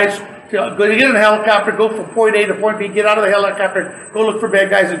group of guys to go to get in a helicopter, go from point A to point B, get out of the helicopter, go look for bad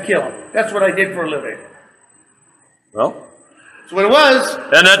guys and kill them. That's what I did for a living. Well, That's what it was.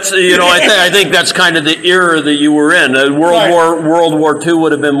 and that's, I think that's kind of the era that you were in. World War II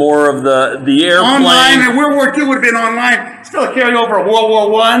would have been more of the airplane. Online, and World War II would have been online. Still a carryover of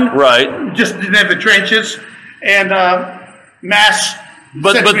World War I. Right. Just didn't have the trenches and mass.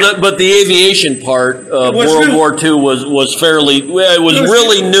 But the aviation part of World War II was fairly, it was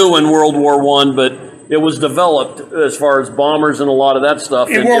really new in World War I, but it was developed as far as bombers and a lot of that stuff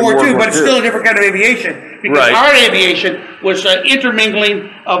in World War II, but it's still a different kind of aviation. Because our aviation was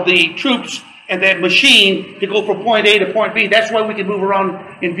intermingling of the troops and that machine to go from point A to point B. That's why we could move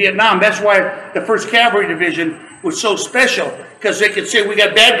around in Vietnam. That's why the 1st Cavalry Division was so special, because they could say, we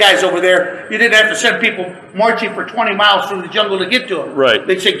got bad guys over there. You didn't have to send people marching for 20 miles through the jungle to get to them. Right.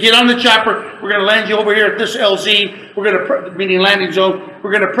 They'd say, get on the chopper. We're going to land you over here at this LZ. We're going to, meaning landing zone.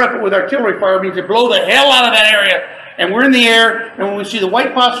 We're going to prep it with artillery fire. It means to blow the hell out of that area. And we're in the air, and when we see the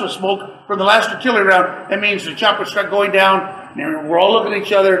white puffs of smoke from the last artillery round, that means the choppers start going down, and we're all looking at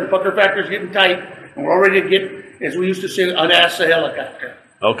each other, the pucker factor's getting tight, and we're all ready to get, as we used to say, unass the helicopter.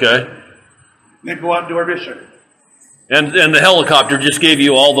 Okay. And then go out and do our mission. And the helicopter just gave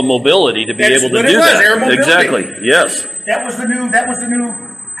you all the mobility to be able to do that. Air mobility. Exactly. Yes. That was the new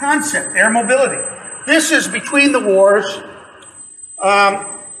concept, air mobility. This is between the wars,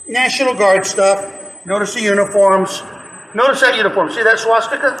 National Guard stuff. Notice the uniforms. Notice that uniform. See that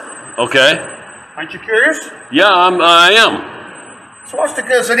swastika? Okay. Aren't you curious? Yeah, I am.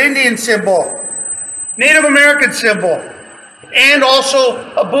 Swastika is an Indian symbol, Native American symbol, and also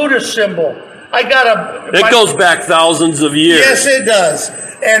a Buddhist symbol. It goes back thousands of years. Yes, it does.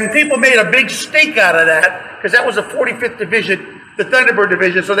 And people made a big stake out of that, because that was the 45th Division, the Thunderbird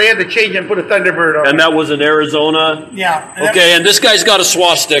Division, so they had to change it and put a Thunderbird on it. And that was in Arizona? Yeah. Okay, and this guy's got a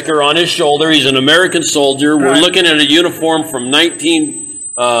swastika on his shoulder. He's an American soldier. We're looking at a uniform from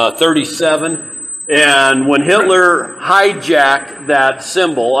 1937. And when Hitler hijacked that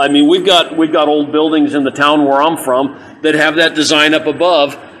symbol, I mean, we've got old buildings in the town where I'm from that have that design up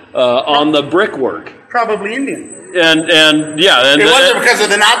above on the brickwork. Probably Indian. And it wasn't because of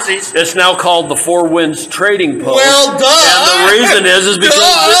the Nazis. It's now called the Four Winds Trading Post. Well, duh. And the reason is because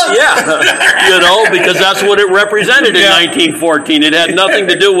because that's what it represented in 1914. It had nothing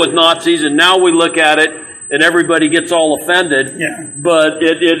to do with Nazis, and now we look at it and everybody gets all offended. Yeah. But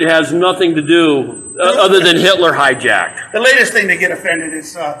it has nothing to do other than Hitler hijacked. The latest thing to get offended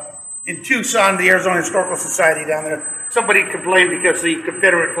is in Tucson, the Arizona Historical Society down there. Somebody complained because the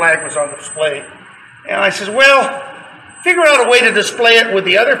Confederate flag was on display. And I says, well, figure out a way to display it with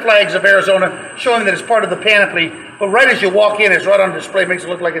the other flags of Arizona, showing that it's part of the panoply. But right as you walk in, it's right on display. It makes it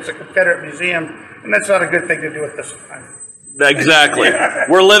look like it's a Confederate museum. And that's not a good thing to do at this time. Exactly.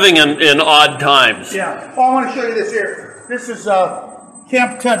 We're living in odd times. Yeah. Well, I want to show you this here. This is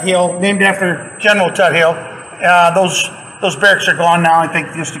Camp Tuthill, named after General Tuthill. Those barracks are gone now. I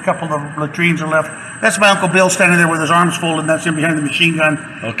think just a couple of latrines are left. That's my Uncle Bill standing there with his arms folded. That's him behind the machine gun.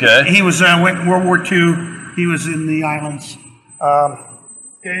 Okay. He was went in World War II. He was in the islands.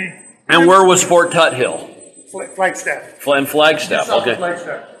 Okay. And where was Fort Tuthill? Flagstaff. Flagstaff. Okay.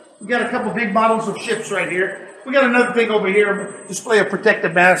 Flagstaff. We got a couple big models of ships right here. We got another thing over here, display of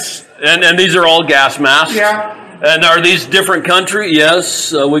protective masks. And these are all gas masks? Yeah. And are these different countries?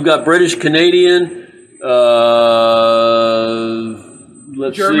 Yes. We've got British, Canadian,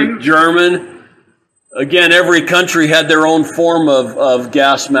 German. Again, every country had their own form of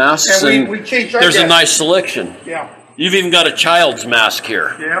gas masks. And we changed our There's gas. a nice selection. Yeah. You've even got a child's mask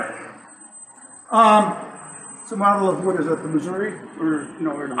here. Yeah. It's a model of, what is that, the Missouri? Or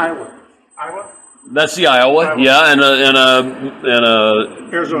Iowa? Iowa? That's the Iowa. Yeah, and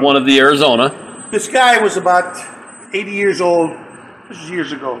Arizona. One of the Arizona. This guy was about 80 years old. This is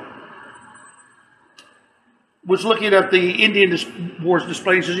years ago. Was looking at the Indian Wars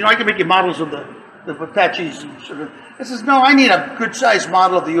display. He says, I can make you models of the Apaches. I says, no, I need a good-sized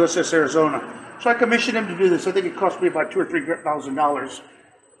model of the USS Arizona. So I commissioned him to do this. I think it cost me about $2,000 or $3,000.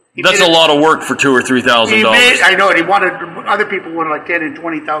 That's a lot of work for $2,000 or $3,000. I know it. He wanted, other people wanted like $10,000 and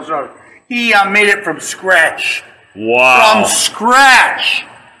 $20,000. He made it from scratch. Wow. From scratch.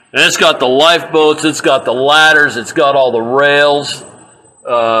 And it's got the lifeboats, it's got the ladders, it's got all the rails,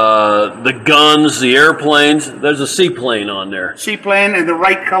 the guns, the airplanes. There's a seaplane on there. Seaplane in the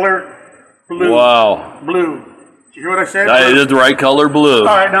right color, blue. Wow. Blue. Did you hear what I said? I did the right color, blue. All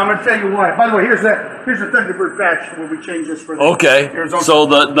right, now I'm going to tell you why. By the way, here's the Thunderbird patch where we changed this for the Arizona. So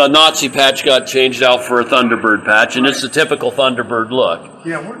the Nazi patch got changed out for a Thunderbird patch, and it's the typical Thunderbird look.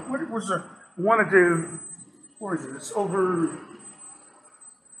 Yeah, what was the, I wanted to, where is it? It's over,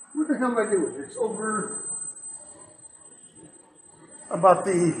 what the hell did I do with it? It's over, about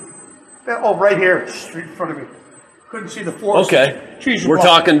right here, straight in front of me. couldn't see the forest. Okay. Trees We're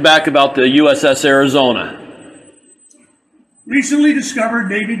talking back about the USS Arizona. Recently discovered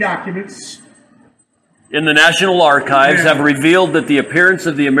Navy documents. In the National Archives Yeah. have revealed that the appearance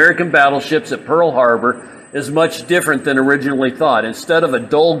of the American battleships at Pearl Harbor is much different than originally thought. Instead of a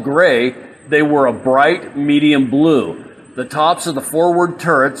dull gray, they were a bright medium blue. The tops of the forward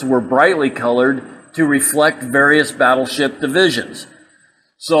turrets were brightly colored to reflect various battleship divisions.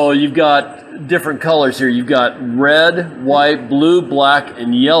 So you've got different colors here. You've got red, white, blue, black,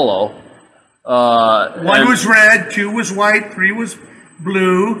 and yellow. One was red, 2 was white, 3 was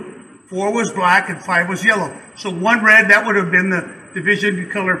blue, 4 was black, and 5 was yellow. So one red, that would have been the division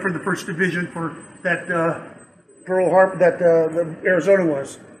color for the first division for that Pearl Harbor, that the Arizona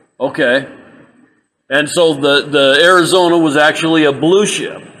was. Okay. And so the Arizona was actually a blue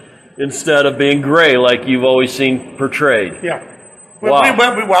ship instead of being gray like you've always seen portrayed. Yeah. Wow.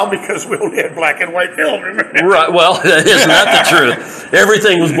 Well, because we only had black and white film, remember? Right. Well, isn't that the truth?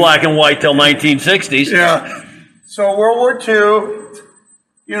 Everything was black and white till 1960s. Yeah. So World War II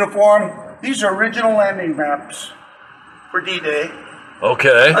uniform. These are original landing maps for D-Day.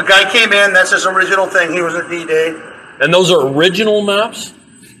 Okay. A guy came in. That's his original thing. He was at D-Day. And those are original maps?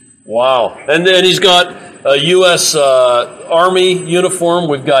 Wow. And then he's got a U.S. Army uniform.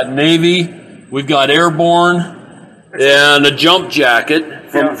 We've got Navy. We've got Airborne. And a jump jacket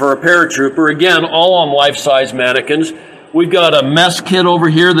for a paratrooper. Again, all on life-size mannequins. We've got a mess kit over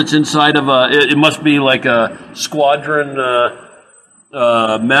here that's inside of it must be like a squadron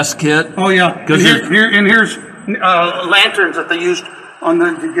mess kit. Oh, yeah. Here's lanterns that they used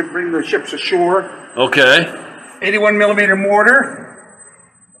to bring the ships ashore. Okay. 81 millimeter mortar.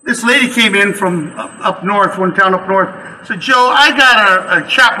 This lady came in from up north, one town up north, said, Joe, I got a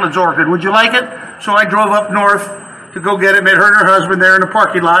Chaplin's organ. Would you like it? So I drove up north to go get it, met her and her husband there in the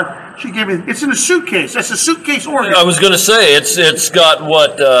parking lot. She gave me, it's in a suitcase. That's a suitcase organ. I was going to say, it's got,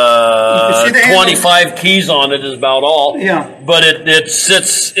 what, 25 keys on it is about all. Yeah. But it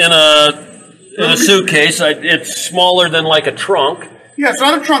sits in a suitcase. It's smaller than like a trunk. Yeah, it's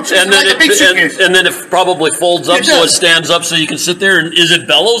not a trunk. It's like a big suitcase. And then it probably folds up so it stands up so you can sit there. And is it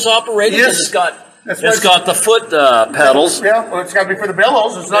bellows operated? Yes. It's got the foot pedals. Yeah, well, it's got to be for the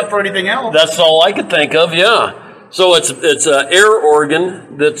bellows. It's not for anything else. That's all I could think of, yeah. So it's an air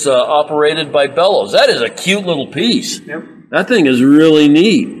organ that's operated by bellows. That is a cute little piece. Yep. That thing is really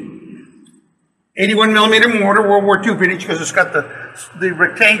neat. 81 millimeter mortar, World War II vintage, because it's got the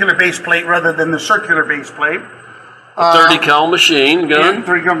rectangular base plate rather than the circular base plate. 30 cal machine gun. Yeah,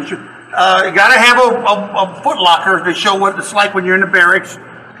 30 cal machine. You got to have a foot locker to show what it's like when you're in the barracks.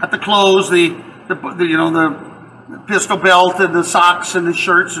 Got the clothes, the pistol belt, and the socks, and the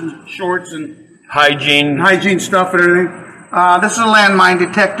shirts and shorts and hygiene stuff and everything. This is a landmine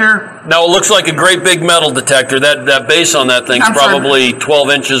detector. Now it looks like a great big metal detector. That base on that thing's probably 12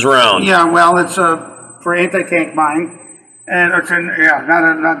 inches round. Yeah, well, it's for anti-tank mine, and it's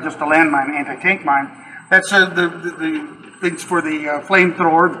not just a landmine, anti-tank mine. That's the things for the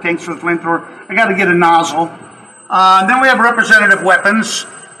flamethrower, the tanks for the flamethrower. I got to get a nozzle. Then we have representative weapons: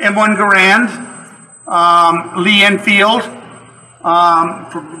 M1 Garand, Lee Enfield.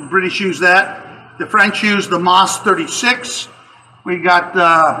 For British use that. The French use the Moss 36. We got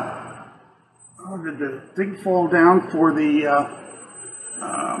did the thing fall down for the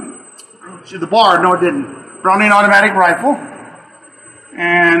bar? No, it didn't. Browning automatic rifle.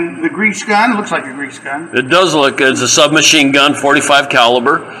 And the grease gun, looks like a grease gun. It does look, it's a submachine gun, 45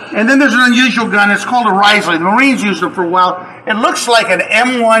 caliber. And then there's an unusual gun, it's called a Risley. The Marines used it for a while. It looks like an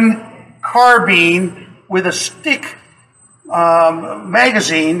M1 carbine with a stick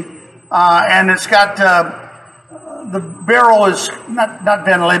magazine, and it's got, the barrel is not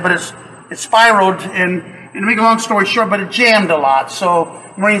ventilated, but it's spiraled, and to make a long story short, but it jammed a lot, so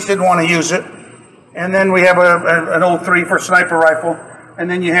Marines didn't want to use it. And then we have an 03 for a sniper rifle. And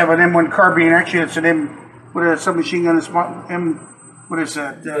then you have an M1 carbine. Actually, it's a submachine gun. What is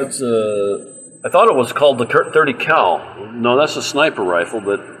that? I thought it was called the 30 cal. No, that's a sniper rifle,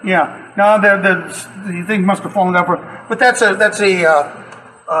 but yeah. No, the thing must have fallen down but that's a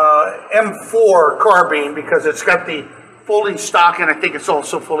M4 carbine because it's got the fully stock, and I think it's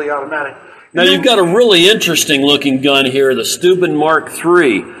also fully automatic. Now you've got a really interesting looking gun here, the Steuben Mark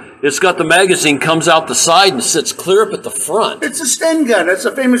III. It's got the magazine comes out the side and sits clear up at the front. It's a Sten gun. It's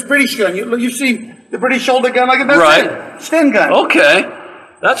a famous British gun. You've seen the British shoulder gun like that? Right. Sten gun. Okay.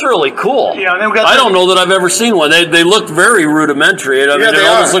 That's really cool. Yeah, I don't know that I've ever seen one. They look very rudimentary. I mean, it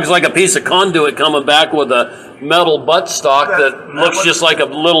almost looks like a piece of conduit coming back with a metal buttstock that looks just like a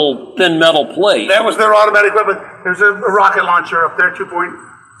little thin metal plate. That was their automatic weapon. There's a rocket launcher up there,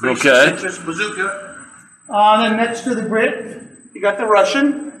 2.36 inches bazooka. Then next to the Brit, you got the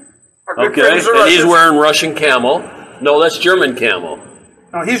Russian. Our good Okay, friends, the and he's Russians. wearing Russian camo. No, that's German camo.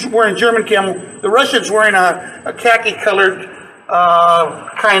 No, he's wearing German camel. The Russian's wearing a khaki-colored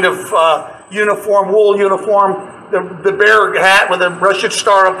kind of uniform, wool uniform. The bear hat with a Russian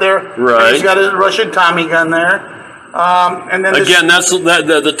star up there. Right. And he's got his Russian Tommy gun there. And then Again,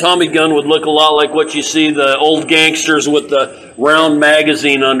 the Tommy gun would look a lot like what you see the old gangsters with the round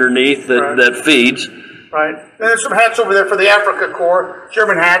magazine underneath that feeds. Right. And there's some hats over there for the Africa Corps,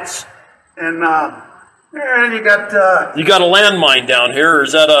 German hats. And you got... You got a landmine down here, or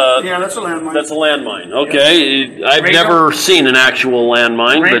is that a... Yeah, that's a landmine. That's a landmine. Okay. I've never seen an actual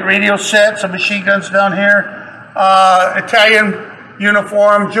landmine. But Radio set, some machine guns down here. Italian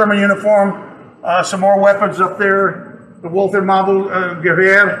uniform, German uniform. Some more weapons up there. The Walter Mabel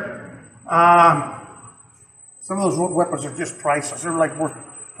Gewehr. Some of those weapons are just priceless. They're like worth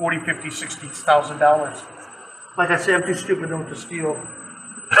 $40,000, $50,000, $60,000. Like I said, I'm too stupid not to steal.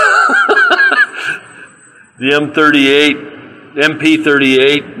 the M38,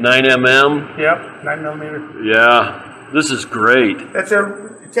 MP38, 9mm. Yep, 9mm. Yeah, this is great. That's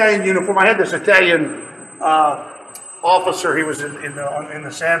an Italian uniform. I had this Italian officer. He was in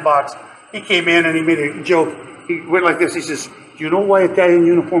the sandbox. He came in and he made a joke. He went like this. He says, "Do you know why Italian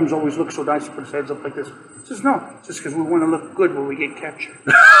uniforms always look so nice? Put his heads up like this." He says, "No, it's just because we want to look good when we get captured."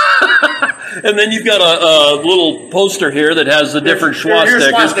 And then you've got a little poster here that has the different schwa Here's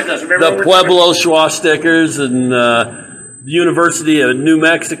stickers. swastikas. Remember The Pueblo schwa stickers and the University of New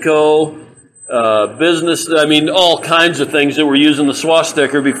Mexico, business, I mean, all kinds of things that were using the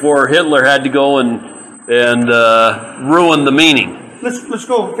swastika before Hitler had to go and ruin the meaning. Let's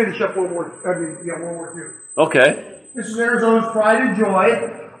go finish up World War II. Okay. This is Arizona's pride and joy,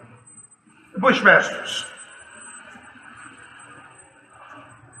 the Bushmasters.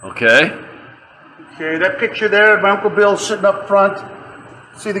 Okay. Okay, that picture there, my Uncle Bill sitting up front.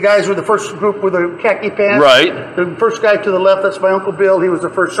 See the guys with the first group with the khaki pants? Right. The first guy to the left, that's my Uncle Bill. He was the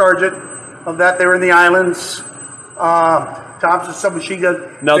first sergeant of that. They were in the islands. Thompson submachine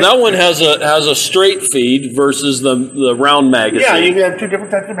gun. Now that one has a straight feed versus the round magazine. Yeah, you can have two different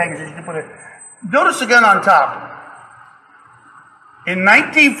types of magazines. You can put it. Notice the gun on top. In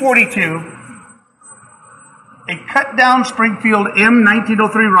 1942, a cut-down Springfield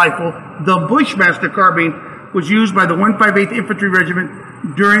M1903 rifle, the Bushmaster carbine, was used by the 158th Infantry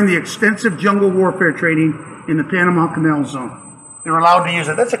Regiment during the extensive jungle warfare training in the Panama Canal Zone. They were allowed to use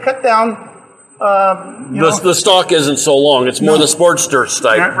it. That's a cut-down. The stock isn't so long. It's more the Sportster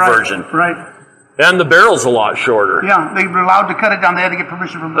type version. Right. And the barrel's a lot shorter. Yeah, they were allowed to cut it down. They had to get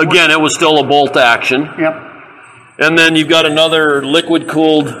permission from the Again, it was still a bolt action. Yep. And then you've got another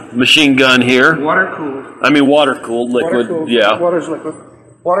liquid-cooled machine gun here. Water-cooled. I mean, water-cooled, liquid, Water-cooled. yeah. Water's liquid.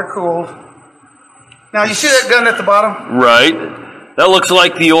 Water-cooled. Now, you see that gun at the bottom? Right. That looks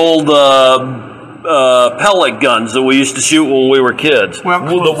like the old pellet guns that we used to shoot when we were kids.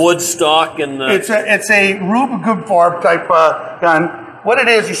 Well, the wood stock and the... It's a Rube Goodfarb type gun. What it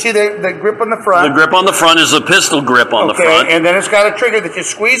is, you see the grip on the front. The grip on the front is a pistol grip on the front. And then it's got a trigger that you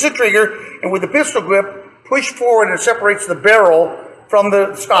squeeze the trigger, and with the pistol grip, push forward and it separates the barrel from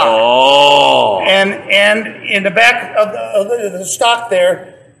the stock. Oh. And in the back of the stock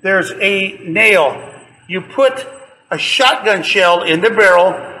there's a nail. You put a shotgun shell in the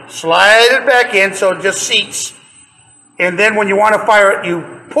barrel, slide it back in so it just seats, and then when you want to fire it, you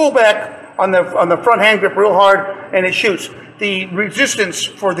pull back on the front hand grip real hard, and it shoots. The resistance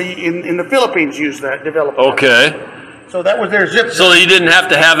for in the Philippines used that, developed that. Okay. So that was their zip. So you didn't have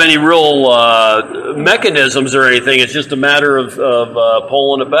to have any real mechanisms or anything. It's just a matter of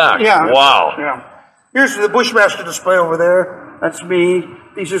pulling it back. Yeah. Wow. Yeah. Here's the Bushmaster display over there. That's me.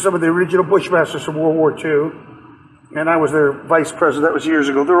 These are some of the original Bushmasters from World War II. And I was their vice president. That was years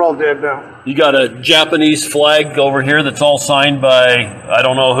ago. They're all dead now. You got a Japanese flag over here that's all signed by, I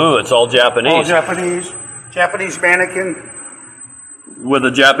don't know who. It's all Japanese. All Japanese. Japanese mannequin. With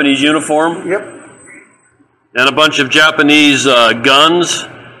a Japanese uniform? Yep. And a bunch of Japanese guns.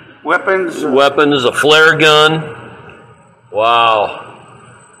 Weapons. Weapons, a flare gun. Wow.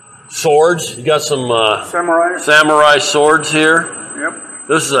 Swords. You got some samurai swords here. Yep.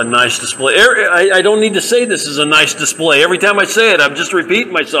 This is a nice display. I don't need to say this is a nice display. Every time I say it, I'm just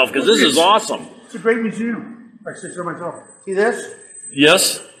repeating myself because this is awesome. It's a great museum. I say so myself. See this?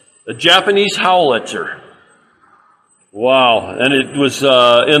 Yes. A Japanese howitzer. Wow. And it was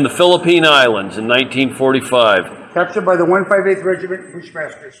in the Philippine Islands in 1945. Captured by the 158th Regiment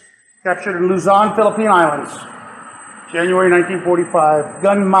Bushmasters. Captured in Luzon, Philippine Islands. January 1945.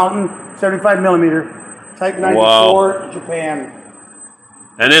 Gun mountain, 75 millimeter. Type 94, wow. Japan.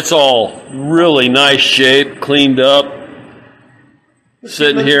 And it's all really nice shape, cleaned up.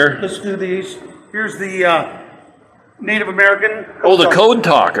 Sitting here. Let's do these. Here's the Native American. Oh, the code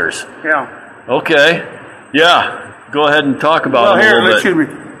talkers. Yeah. Okay. Yeah. Go ahead and talk about it a little bit. Excuse me.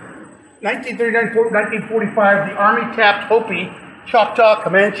 1939, 1945, the Army tapped Hopi, Choctaw,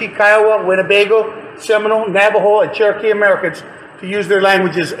 Comanche, Kiowa, Winnebago, Seminole, Navajo, and Cherokee Americans to use their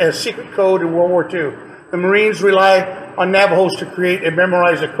languages as secret code in World War II. The Marines relied on Navajos to create and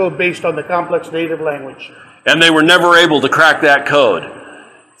memorize a code based on the complex native language. And they were never able to crack that code.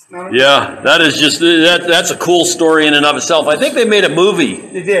 Yeah, that is just, that's a cool story in and of itself. I think they made a movie.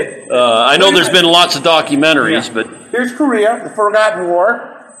 They did. I know there's been lots of documentaries, but... Here's Korea, the Forgotten War,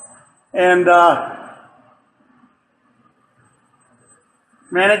 and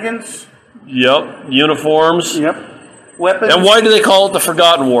mannequins. Yep, uniforms. Yep. Weapons. And why do they call it the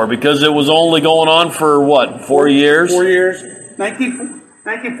Forgotten War? Because it was only going on for, what, 4 years? 4 years.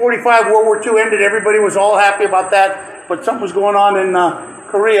 1945, World War II ended. Everybody was all happy about that, but something was going on in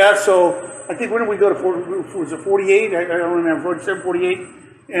Korea, so I think, when did we go to, was it 48? I don't remember, 47, 48.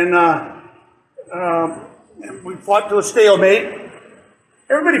 And we fought to a stalemate.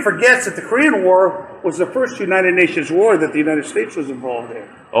 Everybody forgets that the Korean War was the first United Nations war that the United States was involved in.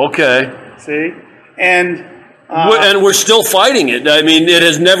 Okay. See? And we're still fighting it. I mean, it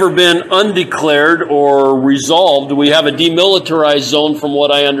has never been undeclared or resolved. We have a demilitarized zone, from what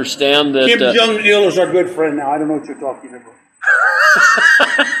I understand. That Kim Jong-il is our good friend now. I don't know what you're talking about.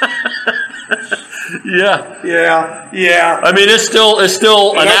 Yeah. I mean, it's still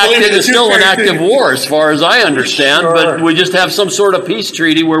an active war, as far as I understand. Sure. But we just have some sort of peace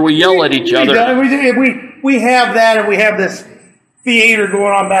treaty where we yell at each other. We have that, and we have this theater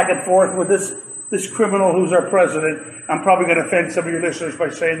going on back and forth with this criminal who's our president. I'm probably going to offend some of your listeners by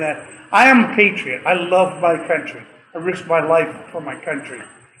saying that. I am a patriot. I love my country. I risk my life for my country,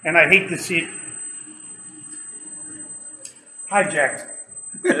 and I hate to see it hijacked.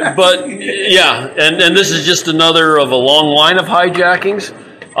 But yeah, and this is just another of a long line of hijackings.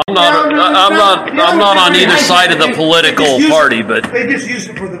 I'm not on either side of the political party, but they just use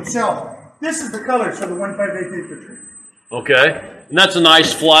it for themselves. This is the colors for the 158th Infantry. Okay, and that's a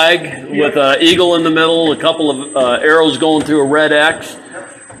nice flag with an eagle in the middle, a couple of arrows going through a red X,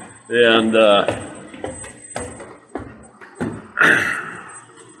 and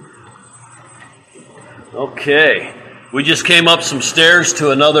okay. We just came up some stairs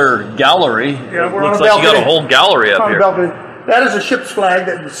to another gallery. Yeah, we're looks on a like balcony. you got a whole gallery up here. Balcony. That is a ship's flag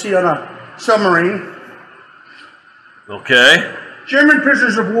that you see on a submarine. Okay. German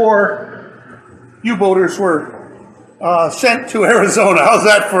prisoners of war, U-boaters, were sent to Arizona. How's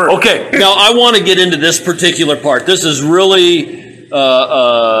that for? Okay, now I want to get into this particular part. This is really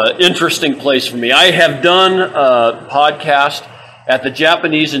interesting place for me. I have done a podcast at the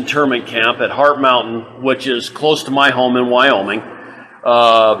Japanese internment camp at Hart Mountain, which is close to my home in Wyoming.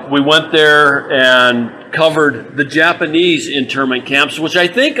 We went there and covered the Japanese internment camps, which I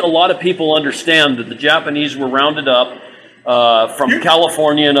think a lot of people understand that the Japanese were rounded up from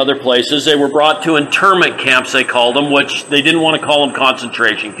California and other places. They were brought to internment camps, they called them, which they didn't want to call them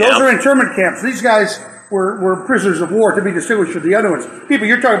concentration camps. Those are internment camps. These guys were prisoners of war, to be distinguished from the other ones. People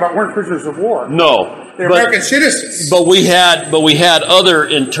you're talking about weren't prisoners of war. No. They're American citizens. But we had other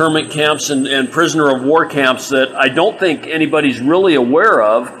internment camps and prisoner of war camps that I don't think anybody's really aware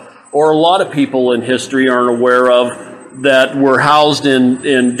of, or a lot of people in history aren't aware of, that were housed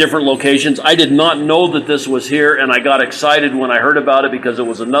in different locations. I did not know that this was here, and I got excited when I heard about it because it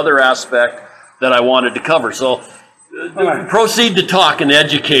was another aspect that I wanted to cover. So right. Proceed to talk and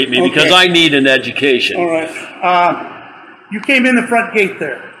educate me, because I need an education. All right. You came in the front gate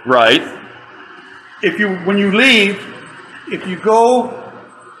there. Right. When you leave, if you go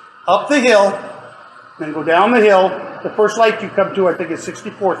up the hill, then go down the hill, the first light you come to, I think, is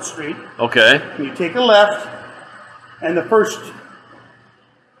 64th Street. Okay. And you take a left, and the first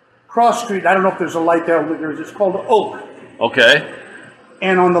cross street, I don't know if there's a light there, it's called Oak. Okay.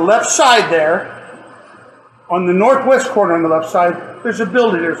 And on the left side there, on the northwest corner on the left side, there's a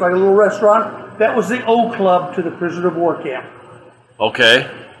building. There's like a little restaurant. That was the O Club to the prisoner of war camp. Okay.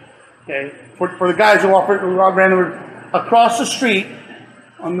 Okay. For the guys who ran across the street,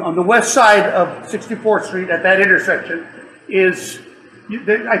 on the west side of 64th Street at that intersection,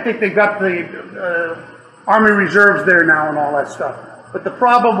 I think they got the Army Reserves there now and all that stuff. But the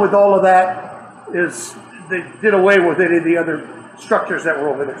problem with all of that is they did away with any of the other structures that were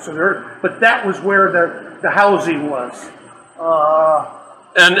over there. But that was where the housing was.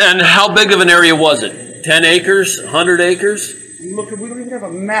 And how big of an area was it? 10 acres? 100 acres? Look, we don't even have a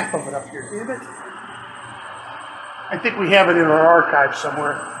map of it up here. See it? I think we have it in our archives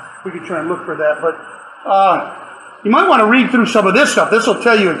somewhere. We can try and look for that. But you might want to read through some of this stuff. This will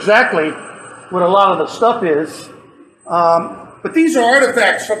tell you exactly what a lot of the stuff is. But these are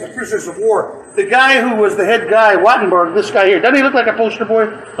artifacts from the prisoners of war. The guy who was the head guy, Wattenberg, this guy here, doesn't he look like a poster boy?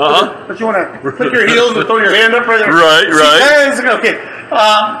 Uh-huh. Don't you want to click your heels and throw your hand up right there? Right. Okay.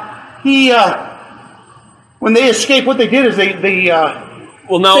 When they escaped, what they did is they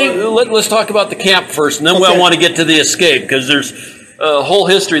Well, now let's talk about the camp first, and then I want to get to the escape, because there's a whole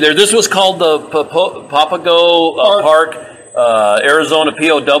history there. This was called the Papago Park, Arizona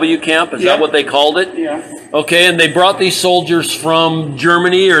POW camp. Is that what they called it? Yeah. Okay, and they brought these soldiers from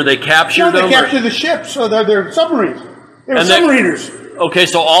Germany, or they captured them? They captured the ships, so they're submarines. They were submariners. Okay,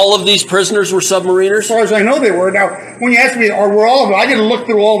 so all of these prisoners were submariners? As far as I know, they were. Now, when you ask me, were all of them, I got to look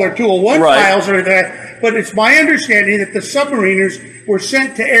through all their 201 files or that. But it's my understanding that the submariners were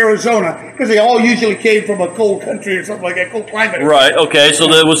sent to Arizona because they all usually came from a cold country or something like that, cold climate. Right. Okay. So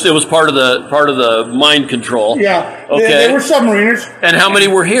it was part of the mind control. Yeah. Okay. They were submariners. And how many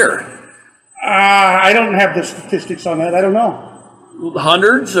were here? I don't have the statistics on that. I don't know.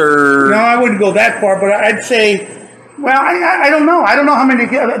 Hundreds or? No, I wouldn't go that far, but I'd say, well, I don't know. I don't know how many.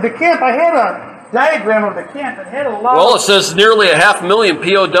 The camp, I had a diagram of the camp. It had a lot. Well, it says nearly 500,000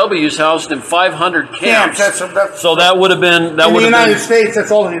 POWs housed in 500 camps. So that would have been in the United States.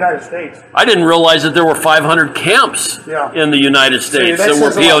 That's all in the United States. I didn't realize that there were 500 camps in the United States that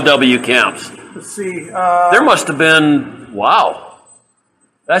were POW camps. Let's see. There must have been. Wow.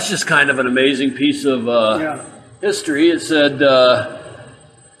 That's just kind of an amazing piece of history. It said,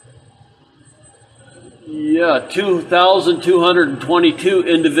 2,222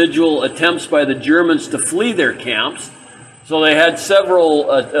 individual attempts by the Germans to flee their camps. So they had several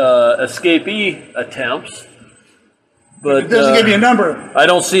escapee attempts. But it doesn't give you a number. I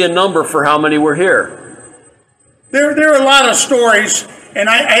don't see a number for how many were here. There are a lot of stories, and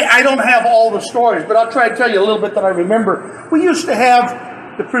I don't have all the stories, but I'll try to tell you a little bit that I remember. We used to have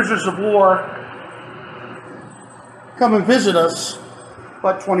the prisoners of war come and visit us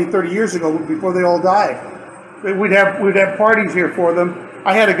about 20, 30 years ago before they all died. We'd have parties here for them.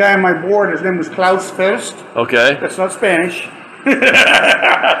 I had a guy on my board, his name was Klaus First. Okay. That's not Spanish.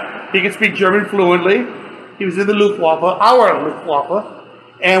 He could speak German fluently. He was in the Luftwaffe, our Luftwaffe.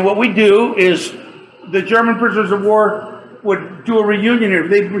 And what we do is the German prisoners of war would do a reunion here.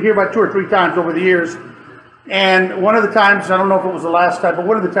 They were here about 2 or 3 times over the years. And one of the times, I don't know if it was the last time, but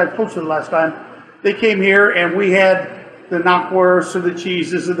one of the times, close to the last time, they came here and we had the knockwursts and the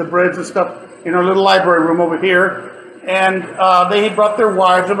cheeses and the breads and stuff in our little library room over here. And they had brought their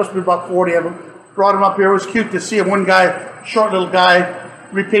wives, there must be about 40 of them, brought them up here. It was cute to see him. One guy, short little guy,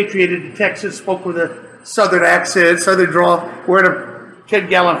 repatriated to Texas, spoke with a southern accent, southern drawl, wearing a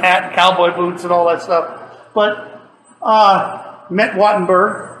 10-gallon hat and cowboy boots and all that stuff. But met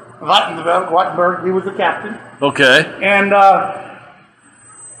Wattenberg, he was the captain. Okay. And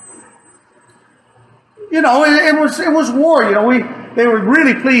it was war. They were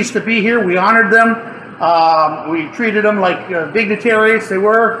really pleased to be here. We honored them. We treated them like dignitaries. They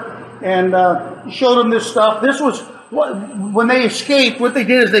were, and showed them this stuff. This was when they escaped. What they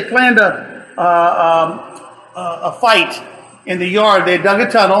did is they planned a fight in the yard. They dug a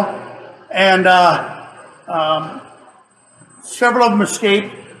tunnel, and several of them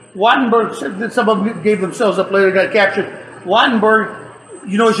escaped. Wattenberg, some of them gave themselves up later, got captured. Wattenberg,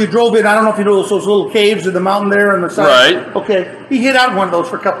 as you drove in, I don't know if you know those little caves in the mountain there on the side. Right. Okay. He hid out in one of those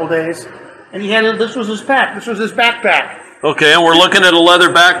for a couple of days, and this was his pack. This was his backpack. Okay, and we're looking at a leather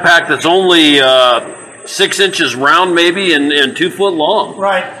backpack that's only 6 inches round, maybe, and 2 foot long.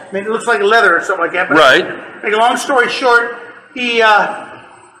 Right. I mean, it looks like leather or something like that. But right. Make a long story short, he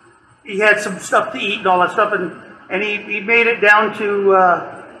had some stuff to eat and all that stuff, and he made it down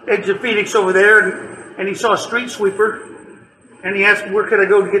to edge of Phoenix over there, and he saw a street sweeper, and he asked, where could I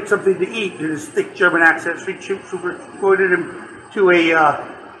go to get something to eat? In his thick German accent, street sweeper pointed him to a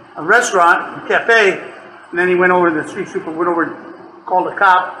restaurant, a cafe, and then he went over, the street sweeper went over and called a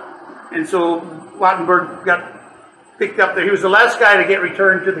cop, and so Wattenberg got picked up there. He was the last guy to get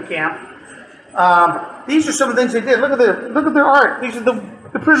returned to the camp. These are some of the things they did. Look at their art. These are the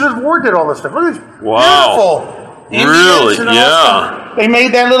prisoners of war did all this stuff. Look at this. Wow. Beautiful. Really? Yeah. They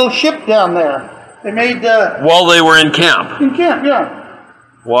made that little ship down there. They made while they were in camp. In camp, yeah.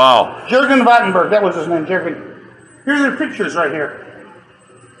 Wow. Jürgen Wattenberg, that was his name, Jürgen. Here are their pictures right here.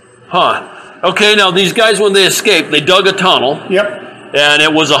 Huh. Okay, now these guys, when they escaped, they dug a tunnel. Yep. And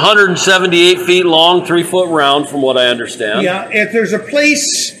it was 178 feet long, 3 foot round, from what I understand. Yeah, if there's a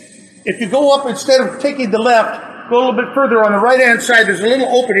place, if you go up, instead of taking the left, go a little bit further. On the right-hand side, there's a little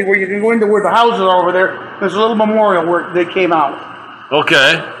opening where you can go into where the houses are over there. There's a little memorial where they came out.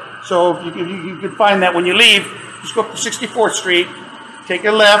 Okay. So you can find that when you leave. Just go up to 64th Street, take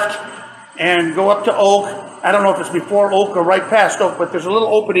a left, and go up to Oak. I don't know if it's before Oak or right past Oak, but there's a little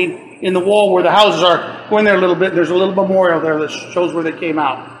opening in the wall where the houses are. Go in there a little bit, and there's a little memorial there that shows where they came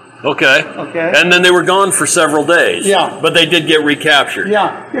out. Okay. Okay. And then they were gone for several days. Yeah. But they did get recaptured.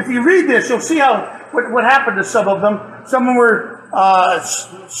 Yeah. If you read this, you'll see what happened to some of them. Some of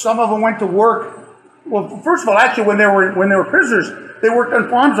them went to work. Well, first of all, actually, when they were prisoners, they worked on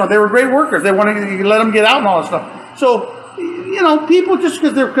farms. They were great workers. They wanted to let them get out and all that stuff. So, people just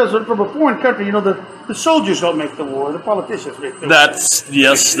because they're from a foreign country, the soldiers don't make the war. The politicians make the war.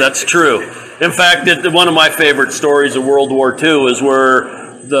 That's true. In fact, one of my favorite stories of World War II is where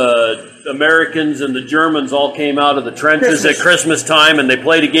the Americans and the Germans all came out of the trenches at Christmas time, and they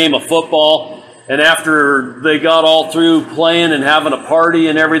played a game of football. And after they got all through playing and having a party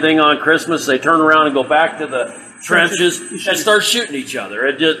and everything on Christmas, they turn around and go back to the trenches and start shooting each other.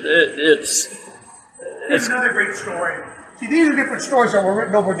 It's another great story. See, these are different stories that were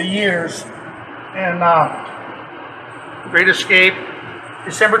written over the years. And Great Escape,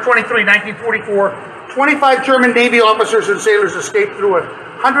 December 23, 1944, 25 German Navy officers and sailors escaped through a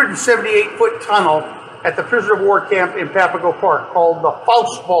 178-foot tunnel at the prisoner of war camp in Papago Park called the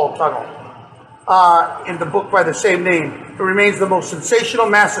Faustball Tunnel. In the book by the same name. It remains the most sensational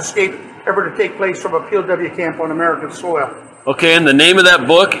mass escape ever to take place from a POW camp on American soil. Okay, and the name of that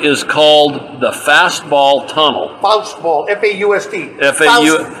book is called The Fastball Tunnel. Faustball, F-A-U-S-T.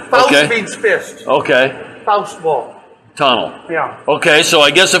 F-A-U, okay. Faust means fist. Okay. Faustball. Tunnel. Yeah. Okay, so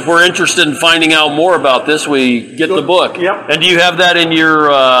I guess if we're interested in finding out more about this, we get the book. Yep. And do you have that in your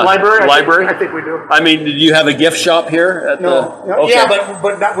library? I think we do. I mean, do you have a gift shop here? No. Okay. Yeah,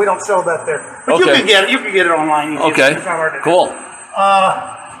 but we don't sell that there. But okay. You can get it online. Okay. It's not hard to do. Cool.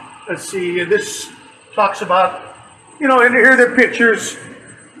 Let's see. This talks about, and here are the pictures.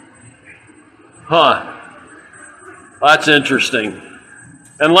 Huh. That's interesting.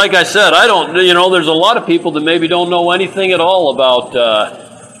 And like I said, I don't, there's a lot of people that maybe don't know anything at all about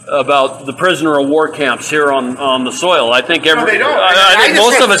the prisoner of war camps here on the soil. I think they don't. I think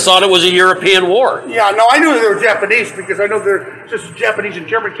most of us thought it was a European war. Yeah, no, I knew they were Japanese because I know they're just Japanese and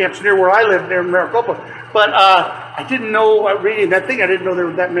German camps near where I live, near Maricopa. But I didn't know, reading that thing, I didn't know there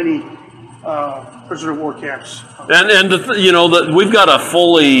were that many prisoner of war camps. And we've got a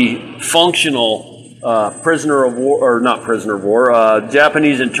fully functional prisoner of war, or not prisoner of war,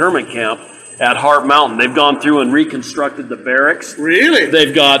 Japanese internment camp at Hart Mountain. They've gone through and reconstructed the barracks. Really?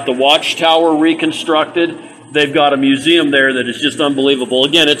 They've got the watchtower reconstructed. They've got a museum there that is just unbelievable.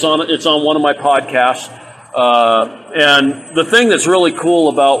 Again, it's on one of my podcasts. And the thing that's really cool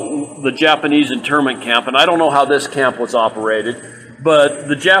about the Japanese internment camp, and I don't know how this camp was operated, but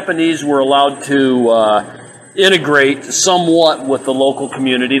the Japanese were allowed to integrate somewhat with the local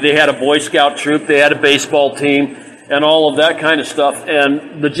community. They had a Boy Scout troop, they had a baseball team, and all of that kind of stuff.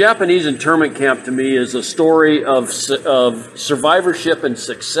 And the Japanese internment camp to me is a story of survivorship and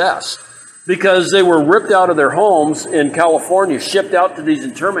success, because they were ripped out of their homes in California, shipped out to these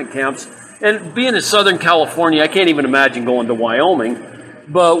internment camps. And being in Southern California, I can't even imagine going to Wyoming.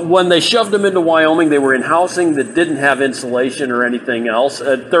 But when they shoved them into Wyoming, they were in housing that didn't have insulation or anything else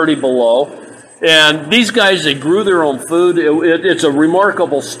at 30 below. And these guys, they grew their own food. It's a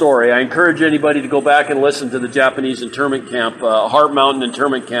remarkable story. I encourage anybody to go back and listen to the Japanese internment camp, Hart Mountain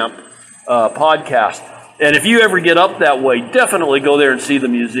Internment Camp podcast. And if you ever get up that way, definitely go there and see the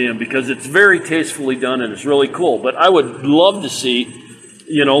museum, because it's very tastefully done and it's really cool. But I would love to see,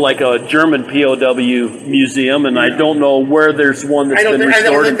 like a German POW museum, and I don't know where there's one that's been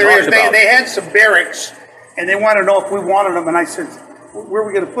restored and talked about. They had some barracks, and they wanted to know if we wanted them, and I said, where are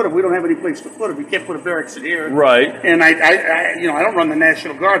we going to put them? We don't have any place to put them. We can't put a barracks in here. Right. And I don't run the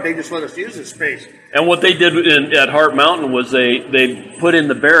National Guard. They just let us use this space. And what they did at Hart Mountain was they put in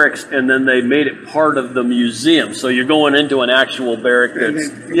the barracks, and then they made it part of the museum. So you're going into an actual barrack that's,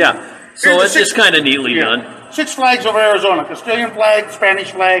 So it's just kind of neatly done. 6 flags over Arizona: Castilian flag,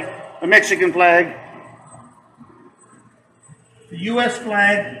 Spanish flag, the Mexican flag, the U.S.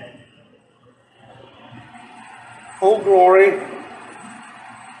 flag, Old Glory,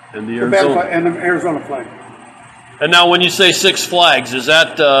 and the Arizona flag. And now, when you say 6 flags, is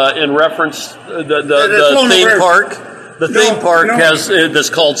that in reference the theme park? The theme park has that's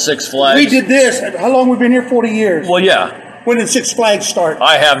called Six Flags. We did this. How long we've been here? 40 years. Well, yeah. When did Six Flags start?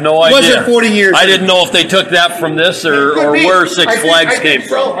 I have no idea. Was it 40 years? I didn't know if they took that from this or where Six Flags came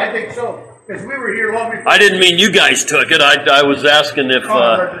from. I think so. Because we were here long before. I didn't mean you guys took it. I was asking if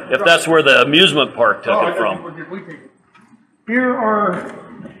that's where the amusement park took it from. We take it. Here are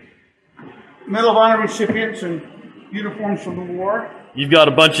Medal of Honor recipients and uniforms from the war. You've got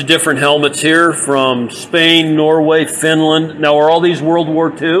a bunch of different helmets here from Spain, Norway, Finland. Now, are all these World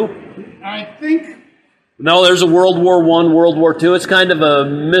War II? I think. No, there's a World War I, World War II. It's kind of a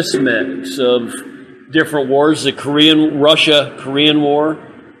mismix of different wars. The Russia-Korean War,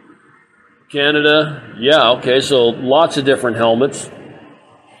 Canada. Yeah, okay, so lots of different helmets.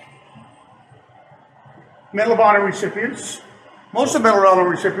 Medal of Honor recipients. Most of the Medal of Honor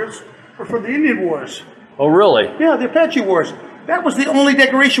recipients were for the Indian Wars. Oh, really? Yeah, the Apache Wars. That was the only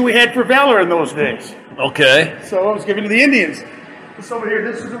decoration we had for valor in those days. Okay. So it was given to the Indians. This over here,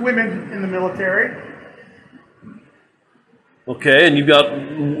 this is the women in the military. Okay, and you've got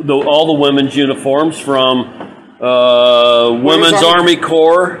all the women's uniforms from Women's Army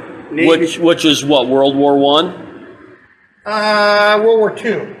Corps, which is what, World War I? World War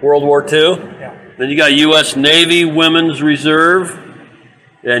II. World War II? Yeah. Then you got U.S. Navy Women's Reserve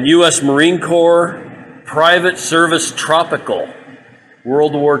and U.S. Marine Corps Private Service Tropical,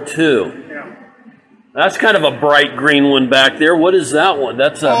 World War II. Yeah. That's kind of a bright green one back there. What is that one?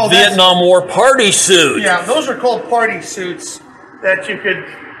 That's a Vietnam War party suit. Yeah, those are called party suits that you could,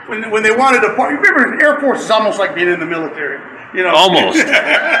 when they wanted to party. Remember, the Air Force is almost like being in the military. You know, almost.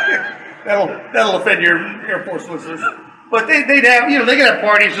 that'll offend your Air Force listeners. But they'd have, they could have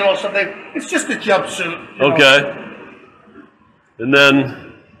parties and all stuff. It's just a jumpsuit. Okay. And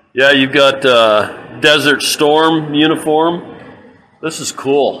then, yeah, you've got Desert Storm uniform. This is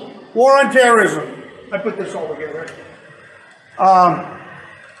cool. War on Terrorism. I put this all together. Got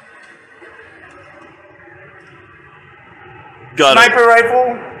Sniper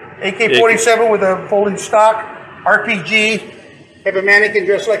rifle, AK-47 with a folding stock, RPG, have a mannequin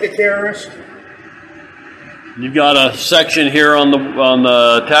dressed like a terrorist. You've got a section here on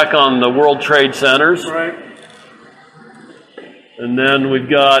the attack on the World Trade Centers. Right. And then we've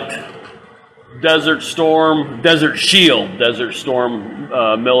got Desert Storm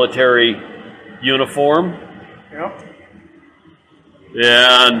military uniform. Yep.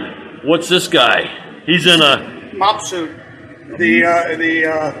 And what's this guy? He's in a mop suit, the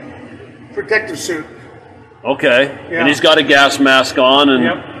protective suit. Okay. Yeah. And he's got a gas mask on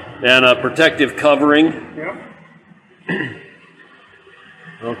and a protective covering. Yep.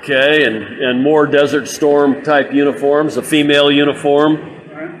 Okay, and more Desert Storm type uniforms, a female uniform.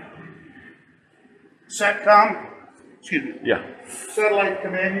 Right. SATCOM, excuse me. Yeah. Satellite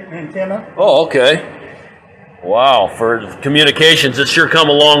command antenna. Oh, okay. Wow, for communications, it's sure come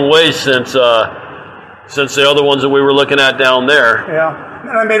a long way since the other ones that we were looking at down there. Yeah,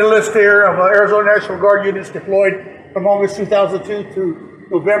 and I made a list here of Arizona National Guard units deployed from August 2002 to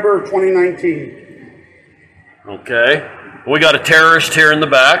November of 2019. Okay. We got a terrorist here in the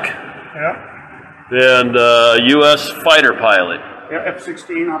back. Yeah. And U.S. fighter pilot. Yeah,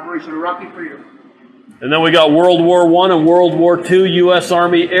 F-16, Operation Iraqi Freedom. And then we got World War I and World War II U.S.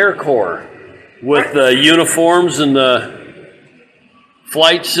 Army Air Corps with the uniforms and the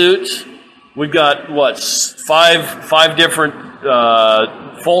flight suits. We've got, five different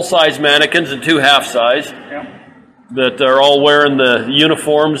full-size mannequins and 2 half-size that are all wearing the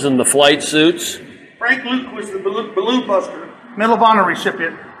uniforms and the flight suits. Frank Luke was the balloon buster, Medal of Honor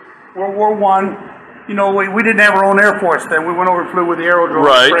recipient, World War I. We didn't have our own Air Force then. We went over and flew with the aerodrome,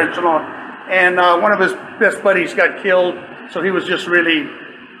 right. French and all. And one of his best buddies got killed, so he was just really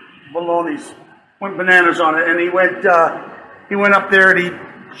went bananas on it. And he went up there and he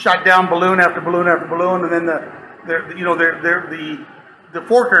shot down balloon after balloon after balloon, and then the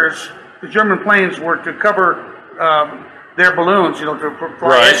Fokkers, the German planes, were to cover their balloons, to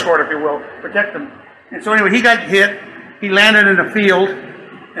fly escort, if you will, protect them. And so anyway, he got hit. He landed in a field,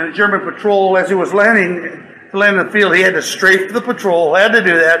 and a German patrol, as he was landing in the field, he had to strafe the patrol. Had to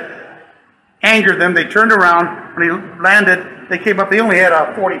do that. Angered them. They turned around. When he landed, they came up. They only had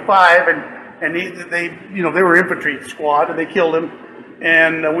a 45, and they were infantry squad, and they killed him.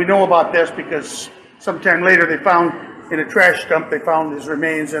 And we know about this because sometime later they found in a trash dump, they found his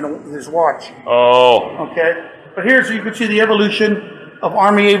remains and his watch. Oh. Okay. But here's, you can see the evolution of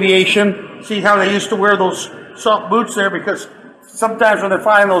Army aviation. See how they used to wear those soft boots there, because sometimes when they're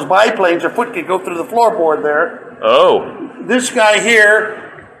flying those biplanes, their foot could go through the floorboard there. Oh. This guy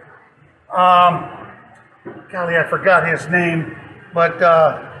here, golly, I forgot his name, but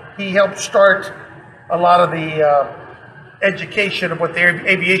he helped start a lot of the education of what the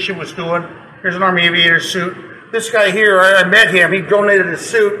aviation was doing. Here's an Army aviator suit. This guy here, I met him. He donated his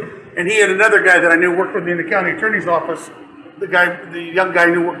suit, and he and another guy that I knew worked with me in the county attorney's office. the young guy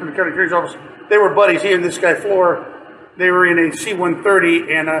who worked in the county attorney's office, they were buddies. He and this guy Floor, they were in a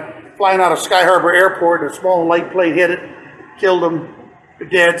C-130 and flying out of Sky Harbor Airport. A small light plane hit it, killed them,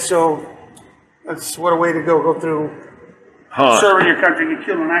 dead. So that's what a way to go through serving your country and get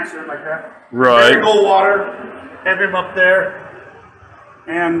killed in an accident like that. Right. Goldwater, have him up there,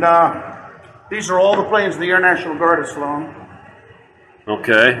 and these are all the planes the Air National Guard has flown.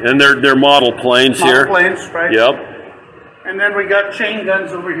 Okay, and they're model planes here. Model planes, right? Yep. And then we got chain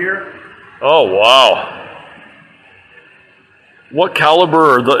guns over here. Oh, wow. What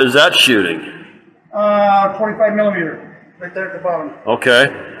caliber is that shooting? 25 millimeter, right there at the bottom. Okay,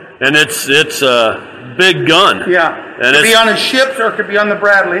 and it's a big gun. Yeah, and it could be on the ships or it could be on the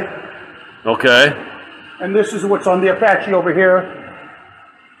Bradley. Okay. And this is what's on the Apache over here.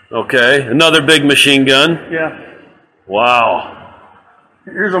 Okay, another big machine gun. Yeah. Wow.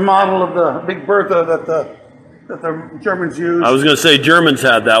 Here's a model of the Big Bertha that the Germans used. I was going to say Germans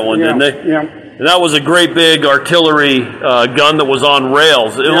had that one, didn't they? Yeah. And that was a great big artillery gun that was on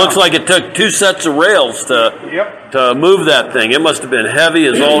rails. It looks like it took 2 sets of rails to move that thing. It must have been heavy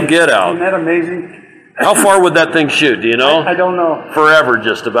as all get out. Isn't that amazing? How far would that thing shoot, do you know? I don't know. Forever,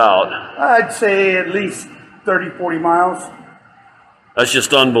 just about. I'd say at least 30, 40 miles. That's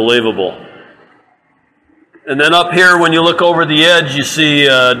just unbelievable. And then up here, when you look over the edge, you see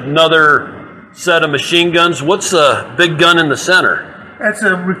another set of machine guns. What's the big gun in the center? That's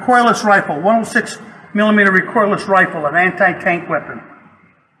a recoilless rifle, 106 millimeter recoilless rifle, an anti-tank weapon.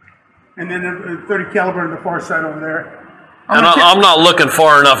 And then a 30 caliber on the far side over there. I'm not looking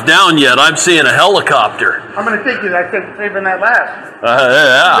far enough down yet. I'm seeing a helicopter. I'm going to take you that, saving that last.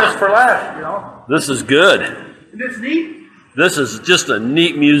 Yeah. Just for last, you know. This is good. Isn't this neat? This is just a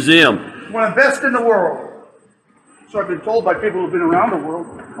neat museum. One of the best in the world. So I've been told by people who've been around the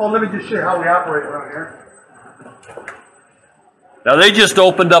world. Oh, let me just show you how we operate around here. Now, they just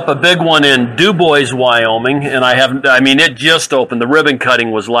opened up a big one in DuBois, Wyoming, and it just opened. The ribbon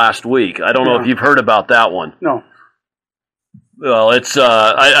cutting was last week. I don't know if you've heard about that one. No. Well, it's,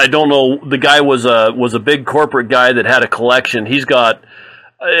 I don't know, the guy was a big corporate guy that had a collection. He's got,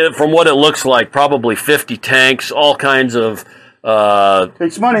 from what it looks like, probably 50 tanks, all kinds of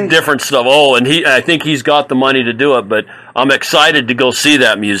takes money. Different stuff. Oh, and I think he's got the money to do it, but I'm excited to go see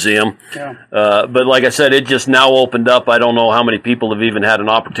that museum. Yeah. But like I said, it just now opened up. I don't know how many people have even had an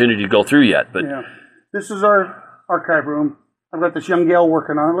opportunity to go through yet. But yeah. This is our archive room. I've got this young gal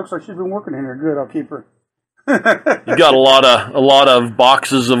working on it. Looks like she's been working in here. Good, I'll keep her. You got a lot of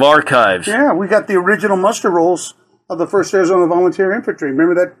boxes of archives. Yeah, we got the original muster rolls of the 1st Arizona Volunteer Infantry.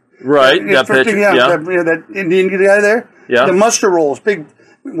 Remember that? Right, that picture. Yeah. That Indian guy there? Yeah. The muster rolls, big,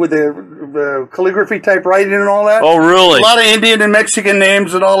 with the calligraphy type writing and all that. Oh, really? A lot of Indian and Mexican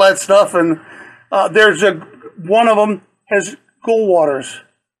names and all that stuff. And there's one of them has Goldwater's.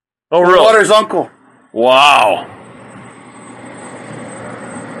 Oh, really? Goldwater's uncle. Wow.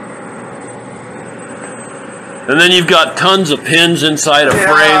 And then you've got tons of pins inside of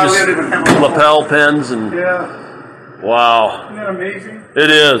frames, lapel pins, and wow. Isn't that amazing? It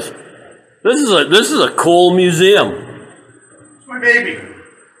is. This is a cool museum. It's my baby.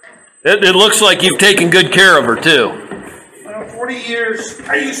 It looks like you've taken good care of her too. 40 years.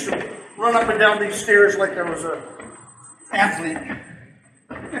 I used to run up and down these stairs like I was a athlete.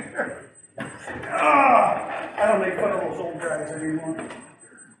 I don't make fun of those old guys anymore.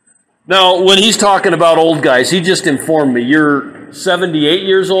 Now, when he's talking about old guys, he just informed me you're 78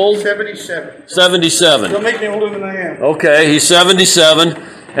 years old? 77. 77. Don't make me older than I am. Okay, he's 77,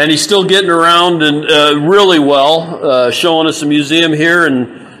 and he's still getting around and really well, showing us a museum here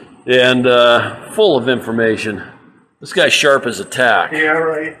and full of information. This guy's sharp as a tack. Yeah,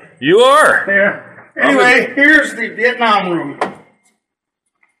 right. You are. Yeah. Anyway, here's the Vietnam room.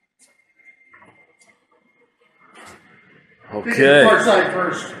 Okay. Far side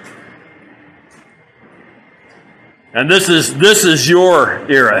first. And this is your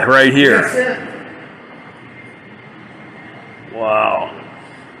era right here. That's it. Wow.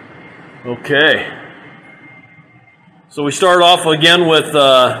 Okay. So we start off again with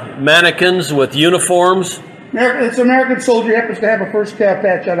mannequins with uniforms. It's an American soldier. Happens to have a first cap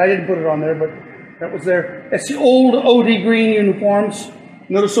patch on. I didn't put it on there, but that was there. That's the old OD green uniforms.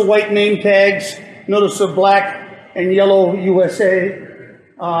 Notice the white name tags. Notice the black and yellow USA.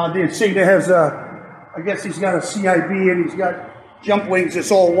 The insignia has I guess he's got a CIB and he's got jump wings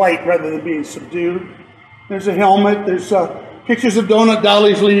that's all white rather than being subdued. There's a helmet. There's pictures of donut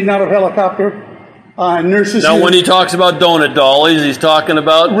dollies leaning out of helicopter. Nurses. Now, when he talks about donut dollies, he's talking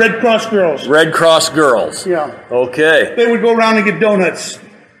about Red Cross girls. Red Cross girls. Yeah. Okay. They would go around and give donuts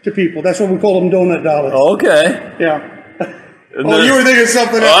to people. That's what we call them, donut dollies. Okay. Yeah. Oh, you were thinking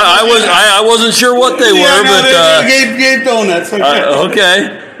something else. I wasn't sure what they were, but gave donuts.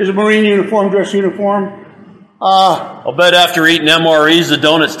 Okay. There's a Marine uniform, dress uniform. I'll bet after eating MREs, the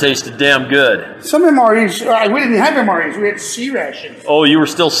donuts tasted damn good. Some MREs, we didn't have MREs. We had C rations. Oh, you were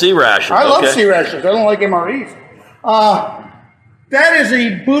still C rations. I love C rations. I don't like MREs. That is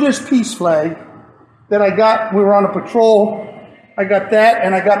a Buddhist peace flag that I got. We were on a patrol. I got that,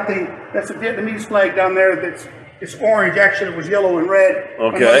 and I got that's a Vietnamese flag down there. It's orange. Actually, it was yellow and red.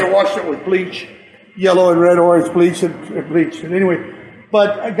 Okay. I washed it with bleach, yellow and red, orange, bleach, and bleach. And anyway,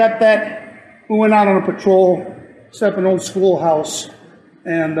 but I got that. We went out on a patrol, set up an old schoolhouse,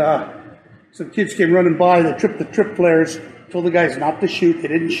 and some kids came running by. They tripped the trip flares. Told the guys not to shoot. They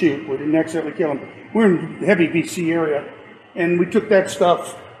didn't shoot. We didn't accidentally kill them. We're in the heavy BC area, and we took that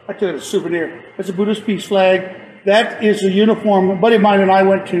stuff. I took it as a souvenir. That's a Buddhist peace flag. That is a uniform. A buddy of mine and I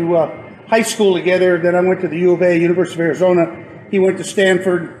went to high school together. Then I went to the U of A, University of Arizona. He went to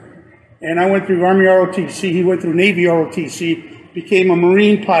Stanford, and I went through Army ROTC. He went through Navy ROTC, became a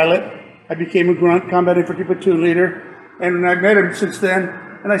Marine pilot. I became a grunt, combat infantry platoon leader, and I've met him since then.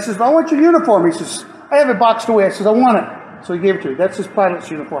 And I says, I want your uniform. He says, I have it boxed away. I says, I want it. So he gave it to me. That's his pilot's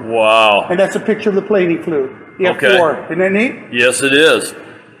uniform. Wow. And that's a picture of the plane he flew. The F-4. Isn't that neat? Yes, it is.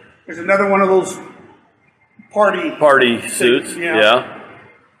 There's another one of those party suits. Yeah.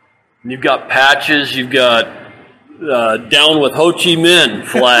 And you've got patches. You've got Down with Ho Chi Minh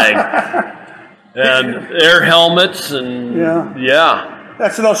flag. And air helmets. And yeah.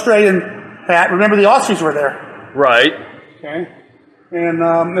 That's an Australian hat. Remember, the Aussies were there. Right. Okay. And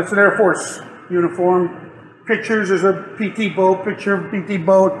that's an Air Force uniform. Pictures, there's a PT boat, picture of PT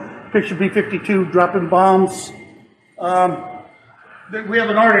boat, picture of B-52 dropping bombs. We have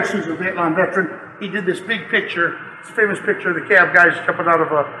an artist who's a Vietnam veteran. He did this big picture. It's a famous picture of the cab guys jumping out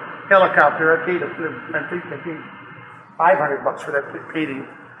of a helicopter. I think I paid $500 for that painting.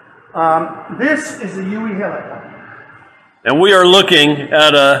 This is a Huey helicopter. And we are looking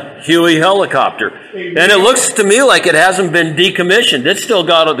at a Huey helicopter. And it looks to me like it hasn't been decommissioned. It's still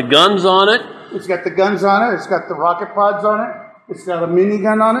got the guns on it. It's got the guns on it. It's got the rocket pods on it. It's got a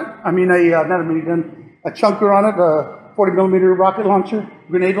minigun on it. I mean, not a minigun, a chunker on it, a 40 millimeter rocket launcher,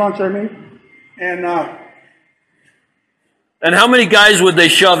 grenade launcher, I mean. And how many guys would they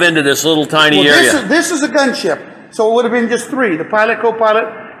shove into this little tiny area? This is a gunship. So it would have been just three, the pilot, co-pilot,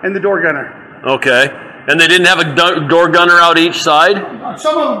 and the door gunner. Okay. And they didn't have a door gunner out each side?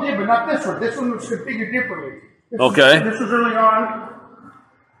 Some of them did, but not this one. This one was configured differently. This was early on.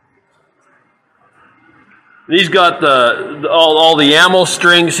 These got all the ammo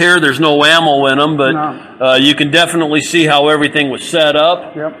strings here. There's no ammo in them, but you can definitely see how everything was set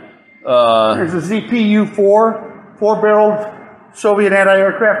up. Yep. There's a ZPU-4, four-barreled Soviet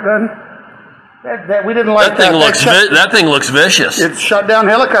anti-aircraft gun. That we didn't like that thing looks vicious. It shot down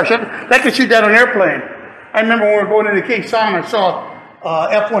helicopter. That could shoot down an airplane. I remember when we were going into Cape San, I saw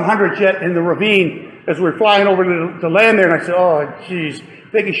F-100 jet in the ravine as we were flying over to land there, and I said, oh, geez,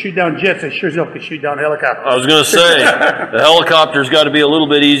 they can shoot down jets. They sure as hell can shoot down helicopters. I was going to say, the helicopter's got to be a little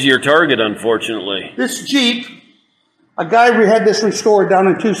bit easier target, unfortunately. This Jeep, a guy had this restored down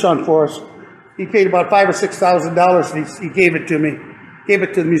in Tucson for us. He paid about $5,000 or $6,000, and he gave it to me. Gave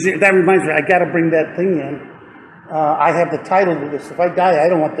it to the museum. That reminds me, I got to bring that thing in. I have the title to this. If I die, I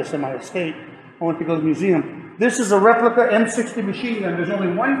don't want this in my estate. I want to go to the museum. This is a replica M60 machine gun. There's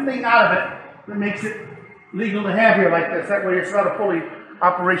only one thing out of it that makes it legal to have here like this. That way it's not a fully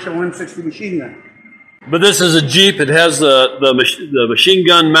operational M60 machine gun. But this is a Jeep. It has the machine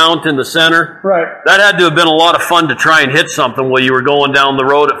gun mount in the center. Right. That had to have been a lot of fun to try and hit something while you were going down the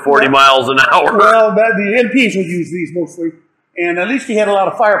road at 40 miles an hour. Well, the MPs would use these mostly. And at least he had a lot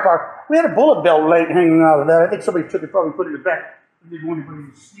of firepower. We had a bullet belt hanging out of that. I think somebody took it, probably put it in the back. They didn't want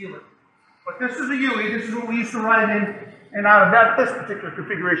anybody to steal it. But this is a Huey. This is what we used to ride in and out of that, this particular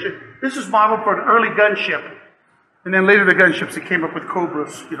configuration. This is modeled for an early gunship. And then later the gunships that came up with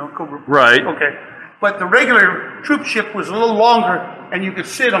Cobras, Cobra. Right. Okay. But the regular troop ship was a little longer, and you could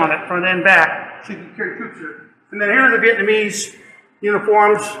sit on it front and back, so you could carry troops here. And then here are the Vietnamese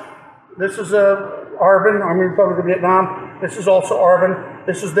uniforms. This is ARVN, Army Republic of Vietnam. This is also ARVN.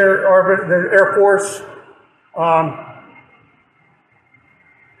 This is their ARVN, their Air Force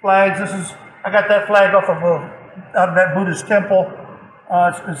flags. I got that flag off of that Buddhist temple.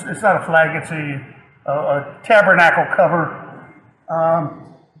 It's not a flag. It's a tabernacle cover.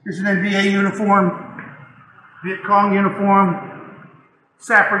 Here's an NVA uniform, Viet Cong uniform,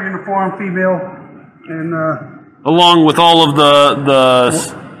 Sapper uniform, female, and along with all of the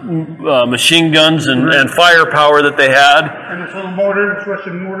machine guns and firepower that they had. And this little mortar, this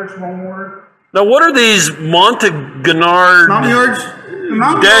Russian mortar, small mortar. Now, what are these Montagnard? Montagnards? The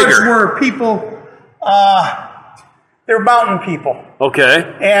Montagnards were people, they were mountain people. Okay.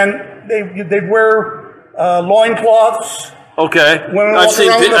 And they'd wear loincloths. Okay.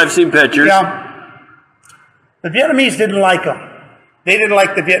 I've seen pictures. Yeah. The Vietnamese didn't like them. They didn't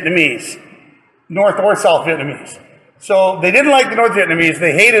like the Vietnamese, North or South Vietnamese. So they didn't like the North Vietnamese.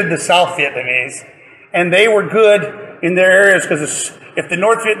 They hated the South Vietnamese. And they were good in their areas because if the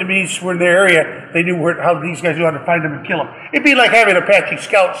North Vietnamese were in their area, they knew how these guys knew how to find them and kill them. It'd be like having Apache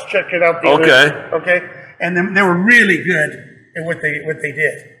scouts check it out. Okay. And then they were really good at what they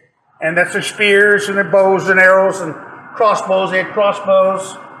did. And that's their spears and their bows and arrows and crossbows. They had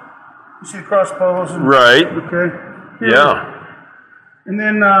crossbows. You see the crossbows? Right. Okay. Yeah. And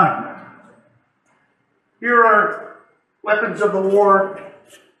then here are weapons of the war,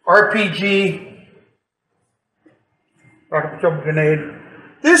 RPG, rocket propelled grenade.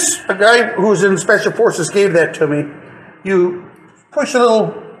 A guy who's in Special Forces gave that to me. You push a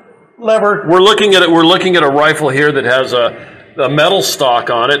little lever. We're looking at it. We're looking at a rifle here that has a metal stock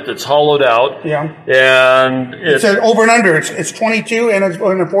on it that's hollowed out. Yeah. And it's over and under. It's 22 and it's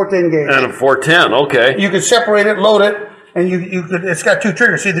in a 410 gauge. And a 410. Okay. You can separate it, load it, and you could. It's got two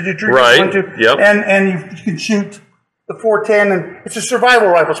triggers. See the two triggers? Right. 1, 2. Yep. And you can shoot the 410, and it's a survival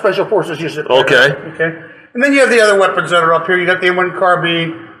rifle. Special Forces use it. Okay. Okay. And then you have the other weapons that are up here. You got the M1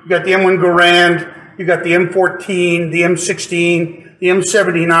 carbine, you got the M1 Garand, you got the M14, the M16, the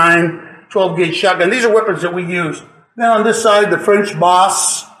M79, 12-gauge shotgun. These are weapons that we use. Then on this side, the French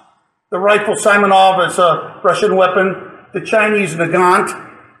Boss, the rifle Simonov is a Russian weapon, the Chinese Nagant,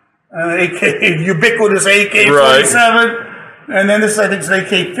 ubiquitous AK-47, right. And then this I think is an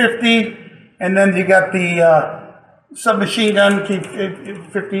AK-50, and then you got the submachine gun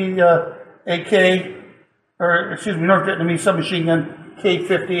K-50 AK. North Vietnamese submachine gun,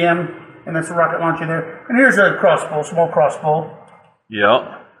 K-50M, and that's a rocket launcher there. And here's a crossbow, small crossbow.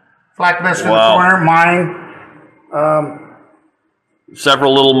 Yeah. Flak vest in the corner, mine.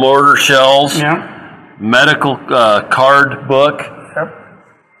 Several little mortar shells. Yeah. Medical card book. Yep.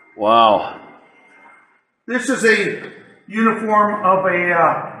 Wow. This is a uniform of a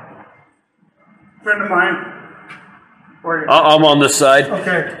friend of mine. I'm on this side.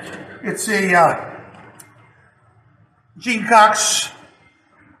 Okay. It's a... Gene Cox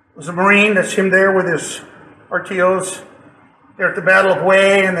was a Marine. That's him there with his RTOs. They're at the Battle of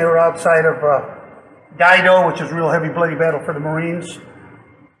Hue, and they were outside of Dido, which is a real heavy, bloody battle for the Marines.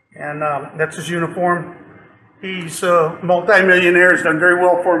 And that's his uniform. He's a multi-millionaire. He's done very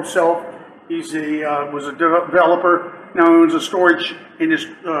well for himself. He's was a developer. Now he owns a storage in his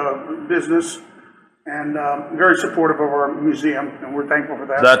business. And very supportive of our museum, and we're thankful for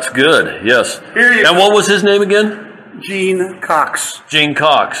that. That's good, yes. And what was his name again? Gene Cox. Gene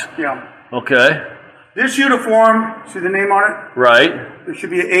Cox. Yeah. Okay. This uniform, see the name on it? Right. There should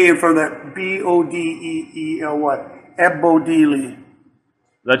be an A in front of that. Bodeely. Abodeli.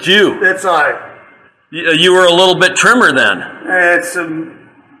 That's you. That's I. You were a little bit trimmer then. It's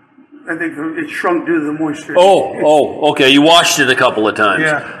I think it shrunk due to the moisture. Okay. You washed it a couple of times.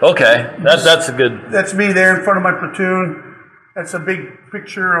 Yeah. Okay. That's a good. That's me there in front of my platoon. That's a big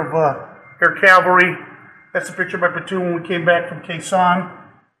picture of Air Cavalry. That's a picture of my platoon when we came back from Khe Sanh.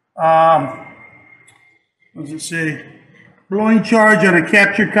 What does it say? Blowing charge on a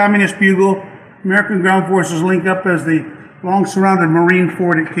captured communist bugle. American ground forces link up as the long-surrounded Marine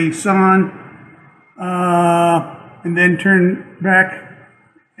fort at Khe Sanh. And then turn back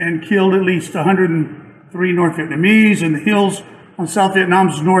and killed at least 103 North Vietnamese in the hills on South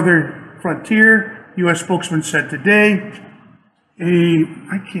Vietnam's northern frontier, U.S. spokesman said today.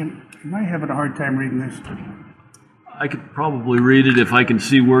 Am I having a hard time reading this? I could probably read it if I can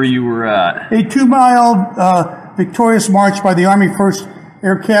see where you were at. A 2-mile victorious march by the Army 1st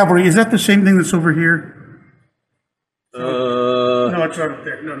Air Cavalry. Is that the same thing that's over here? No, it's not up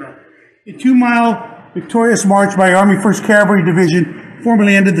there. No. A 2-mile victorious march by Army 1st Cavalry Division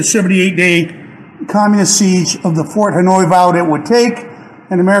formally ended the 78-day communist siege of the Fort Hanoi vowed it would take,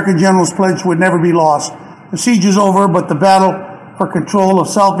 and American generals pledged would never be lost. The siege is over, but the battle for control of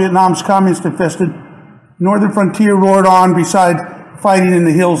South Vietnam's communist-infested northern frontier roared on beside fighting in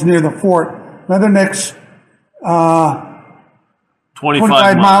the hills near the fort. Leathernecks,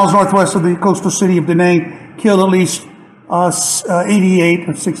 25 miles northwest of the coastal city of Da Nang, killed at least 88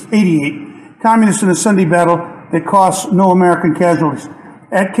 communists in a Sunday battle that cost no American casualties.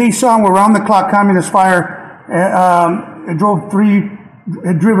 At Khe Sanh, where round-the-clock communist fire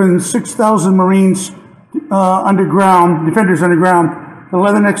had driven 6,000 Marines underground, defenders underground. The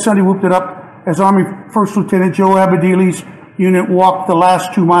Leatherneck Sunday whooped it up as Army First Lieutenant Joe Abadili's unit walked the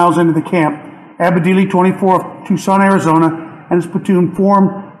last 2 miles into the camp. Abadili 24th, Tucson, Arizona, and his platoon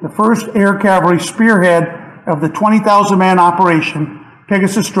formed the 1st Air Cavalry spearhead of the 20,000-man operation,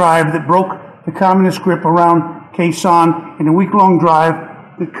 Pegasus Drive, that broke the communist grip around Khe Sanh in a week-long drive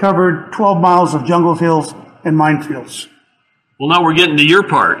that covered 12 miles of jungle hills and minefields. Well, now we're getting to your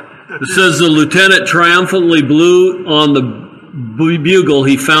part. It says the lieutenant triumphantly blew on the bugle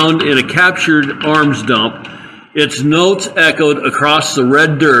he found in a captured arms dump. Its notes echoed across the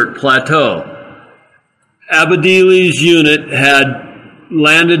red dirt plateau. Abadili's unit had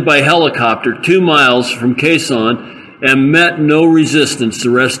landed by helicopter 2 miles from Khe Sanh and met no resistance the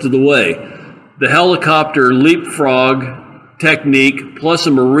rest of the way. The helicopter leapfrog technique plus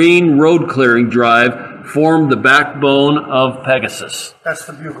a marine road clearing drive formed the backbone of Pegasus. That's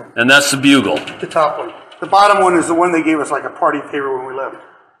the bugle. And that's the bugle. The top one. The bottom one is the one they gave us like a party favor when we left.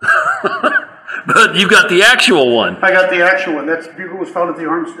 But you've got the actual one. I got the actual one. That bugle was found at the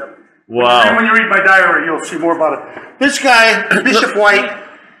arms dump. Wow. And when you read my diary, you'll see more about it. This guy, Bishop White,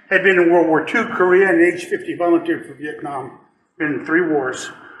 had been in World War II, Korea, and age 50 volunteered for Vietnam. Been in 3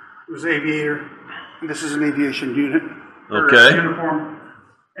 wars. He was an aviator. And this is an aviation unit. Okay. Uniform.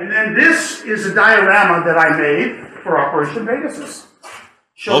 And then this is a diorama that I made for Operation Pegasus.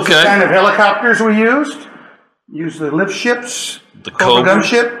 Shows the kind of helicopters we used. Used the lift ships, the Cobra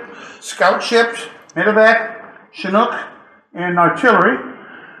gunship, scout ships, medevac, Chinook, and artillery.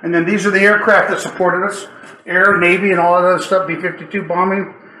 And then these are the aircraft that supported us. Air, Navy, and all of that stuff, B-52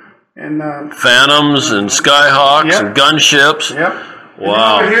 bombing. And Phantoms and Skyhawks and gunships. Yep.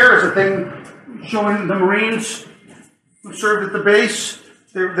 Wow. And over here is a thing showing the Marines who served at the base,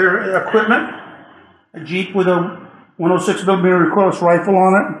 their equipment. A Jeep with a 106 millimeter recoilless rifle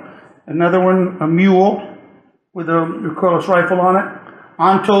on it. Another one, a mule with a recoilless rifle on it.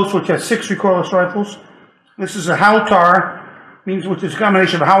 Ontos, which has 6 recoilless rifles. This is a Howtar, which is a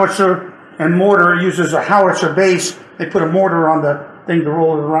combination of howitzer and mortar. It uses a howitzer base. They put a mortar on the thing to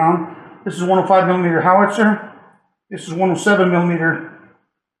roll it around. This is a 105 millimeter howitzer. This is 107 millimeter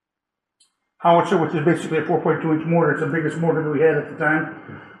howitzer, which is basically a 4.2 inch mortar. It's the biggest mortar that we had at the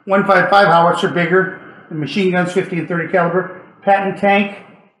time. 155 howitzer, bigger. The machine guns, 50 and 30 caliber. Patton tank,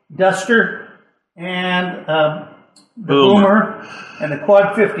 Duster, and the Boomer, and the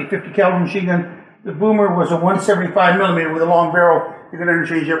Quad 50 caliber machine gun. The Boomer was a 175 millimeter with a long barrel. You can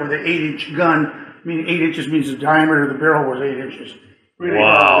interchange that with an 8-inch gun. I mean, 8 inches means the diameter of the barrel was 8 inches. Really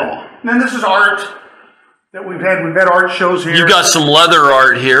wow. And then this is art that we've had. We've had art shows here. You got some leather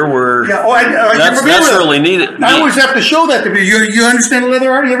art here where that's really neat. I always have to show that to you. You understand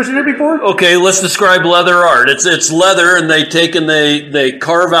leather art? You ever seen it before? Okay, let's describe leather art. It's leather, and they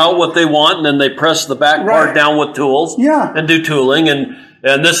carve out what they want, and then they press the back part down with tools. Yeah. And do tooling.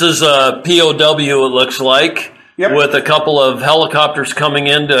 And this is a POW, it looks like, with a couple of helicopters coming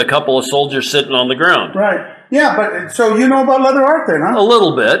into a couple of soldiers sitting on the ground. Right. Yeah, but so you know about leather art then, huh? A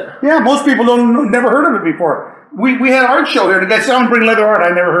little bit. Yeah, most people never heard of it before. We had an art show here. The guy said, "I'm bring leather art." I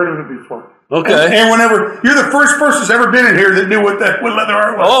never heard of it before. Okay. And whenever you're the first person that's ever been in here that knew what leather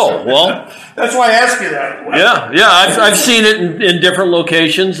art was. Oh, well. That's why I asked you that. Yeah. I've seen it in different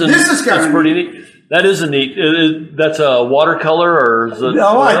locations, and this is it's pretty neat. That is a neat. That's a watercolor, or is it?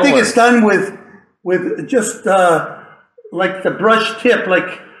 No, I think it's done with just like the brush tip,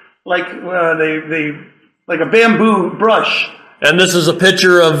 like a bamboo brush. And this is a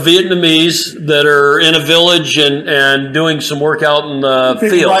picture of Vietnamese that are in a village and doing some work out in the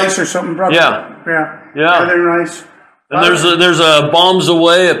field. Rice or something, probably. Yeah. They're nice. And there's a bombs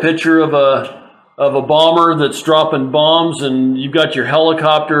away, a picture of a bomber that's dropping bombs, and you've got your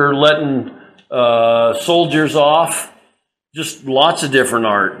helicopter letting soldiers off. Just lots of different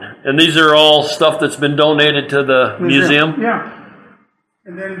art. And these are all stuff that's been donated to the museum. Yeah.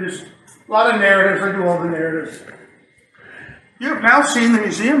 And then just a lot of narratives. I do all the narratives. You've now seen the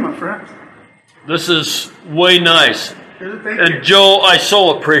museum, my friend. This is way nice. Thank and you. Joe, I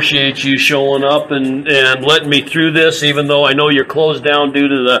so appreciate you showing up and letting me through this, even though I know you're closed down due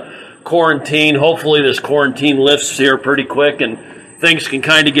to the quarantine. Hopefully this quarantine lifts here pretty quick and things can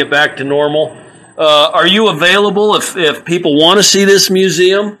kind of get back to normal. Are you available if people want to see this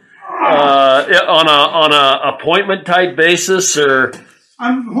museum on a appointment type basis, or?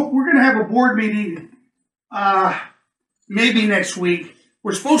 We're going to have a board meeting maybe next week.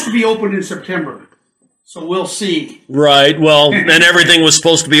 We're supposed to be open in September, so we'll see. Right. Well, and everything was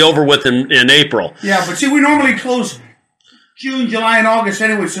supposed to be over with in April. Yeah, but see, we normally close June, July, and August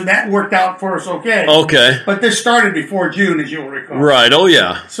anyway, so that worked out for us okay. Okay. But this started before June, as you'll recall. Right. Oh,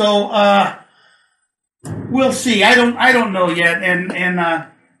 yeah. So we'll see. I don't know yet, and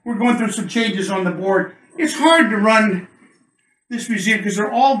we're going through some changes on the board. It's hard to run this museum because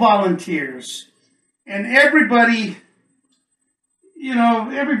they're all volunteers. And everybody,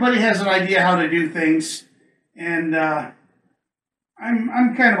 everybody has an idea how to do things. And I'm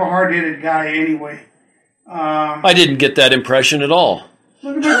kind of a hard-headed guy anyway. I didn't get that impression at all.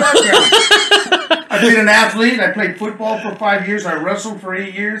 Look at my background. I've been an athlete. I played football for 5 years. I wrestled for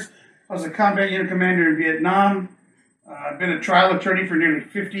 8 years. I was a combat unit commander in Vietnam. I've been a trial attorney for nearly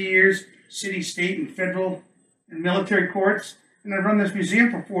 50 years, city, state, and federal and military courts. And I've run this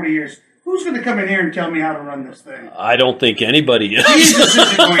museum for 40 years. Who's going to come in here and tell me how to run this thing? I don't think anybody is. Jesus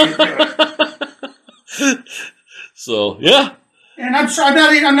isn't going to do it. So, yeah. And I'm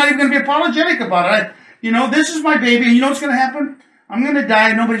not even going to be apologetic about it. This is my baby. And you know what's going to happen? I'm going to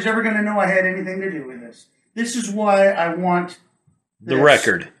die. Nobody's ever going to know I had anything to do with this. This is why I want the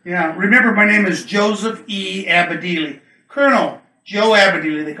record. Yeah. Remember, my name is Joseph E. Abadili. Colonel Joe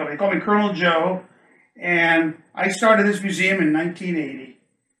Abadili, they call me. They call me Colonel Joe. And I started this museum in 1980.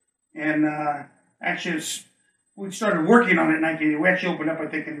 And actually, we started working on it in 1980. We actually opened up, I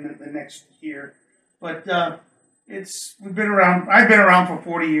think, in the next year. But we've been around. I've been around for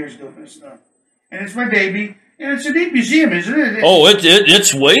 40 years doing this stuff. And it's my baby. And it's a neat museum, isn't it?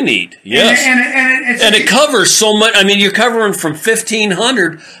 It's way neat. Yes. And it covers so much. I mean, you're covering from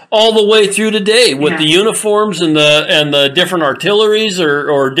 1500 all the way through today with the uniforms and the different artilleries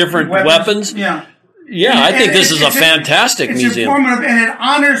or different weapons. Yeah. Yeah, I think this is a fantastic museum. It's informative, and it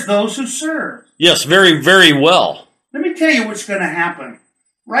honors those who serve. Yes, very, very well. Let me tell you what's going to happen.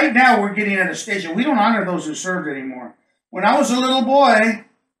 Right now, we're getting at a stage that we don't honor those who served anymore. When I was a little boy,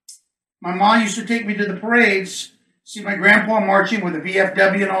 my mom used to take me to the parades, see my grandpa marching with the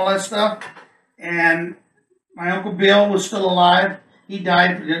VFW and all that stuff. And my Uncle Bill was still alive. He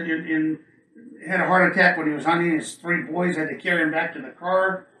died had a heart attack when he was hunting. His 3 boys had to carry him back to the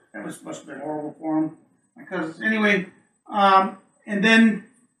car. That must have been horrible for him. My cousins. Anyway, and then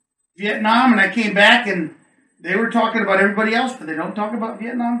Vietnam, and I came back, and they were talking about everybody else, but they don't talk about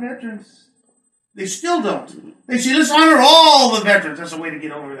Vietnam veterans. They still don't. They say, let's honor all the veterans. That's a way to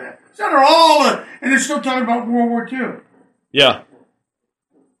get over that. Let's honor and they're still talking about World War II. Yeah.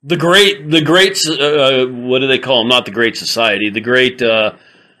 The great, what do they call them? Not the Great Society. The Great, Great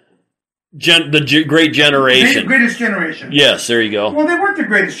Generation. The greatest generation. Yes, there you go. Well, they weren't the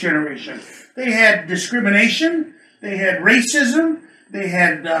greatest generation. They had discrimination. They had racism. They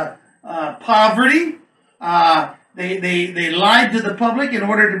had poverty. They lied to the public in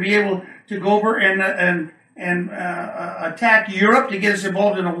order to be able to go over and attack Europe to get us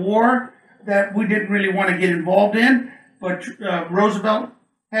involved in a war that we didn't really want to get involved in. But Roosevelt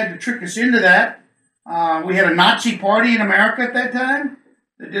had to trick us into that. We had a Nazi party in America at that time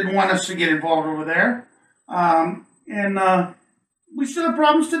that didn't want us to get involved over there. And we still have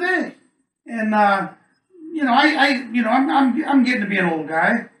problems today. And I'm getting to be an old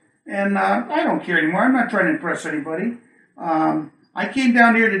guy, and I don't care anymore. I'm not trying to impress anybody. I came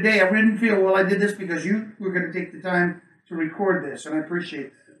down here today. I didn't feel, well, I did this because you were going to take the time to record this, and I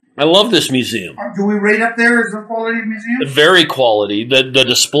appreciate that. I love this museum. Do we rate up there as a quality museum? Very quality. The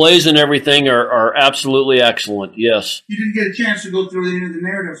displays and everything are absolutely excellent, yes. You didn't get a chance to go through any of the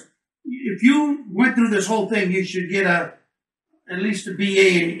narratives. If you went through this whole thing, you should get at least a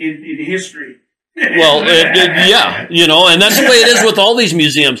BA in history. Well, yeah, and that's the way it is with all these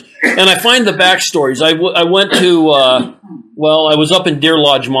museums. And I find the backstories. I went to, I was up in Deer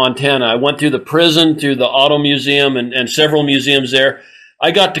Lodge, Montana. I went through the prison, through the auto museum, and several museums there. I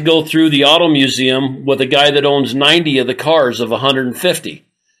got to go through the auto museum with a guy that owns 90 of the cars of 150.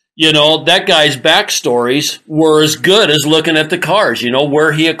 That guy's backstories were as good as looking at the cars,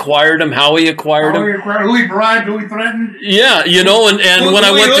 where he acquired them, how he acquired them. Who he bribed, who he threatened. Yeah, when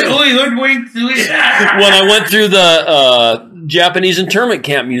I went through the Japanese internment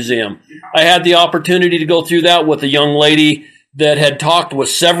camp museum, I had the opportunity to go through that with a young lady that had talked with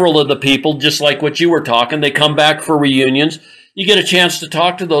several of the people, just like what you were talking. They come back for reunions. You get a chance to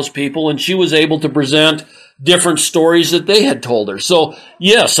talk to those people, and she was able to present different stories that they had told her. So,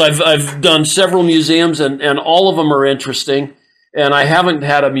 yes, I've done several museums, and all of them are interesting. And I haven't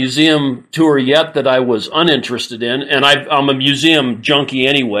had a museum tour yet that I was uninterested in. And I'm a museum junkie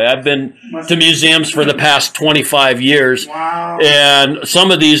anyway. I've been to museums for the past 25 years. Wow. And some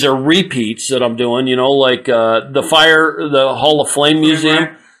of these are repeats that I'm doing, like the Hall of Flame Museum.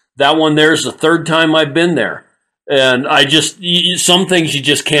 Right. That one there's the 3rd time I've been there. And some things you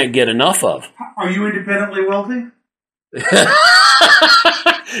just can't get enough of. Are you independently wealthy?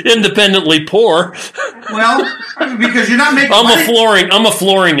 Independently poor. Well, Because you're not making I'm money. I'm a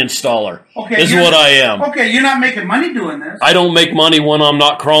flooring installer. Okay, is what I am. Okay, you're not making money doing this. I don't make money when I'm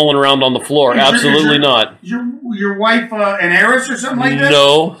not crawling around on the floor. Absolutely not. Your wife an heiress or something like that?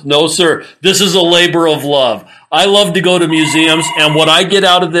 No, sir. This is a labor of love. I love to go to museums, and what I get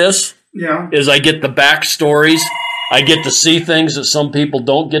out of this is I get the backstories. I get to see things that some people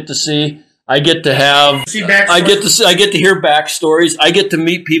don't get to see. I get to have. I get to hear backstories. I get to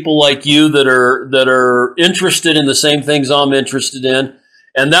meet people like you that are interested in the same things I'm interested in,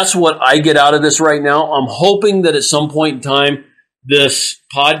 and that's what I get out of this right now. I'm hoping that at some point in time, this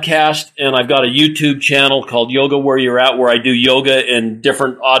podcast, and I've got a YouTube channel called Yoga Where You're At, where I do yoga in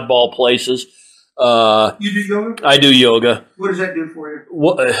different oddball places. You do yoga? I do yoga. What does that do for you?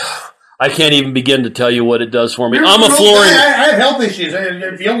 What? I can't even begin to tell you what it does for me. I have health issues.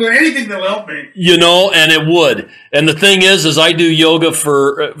 If yoga, anything that'll help me. And it would. And the thing is I do yoga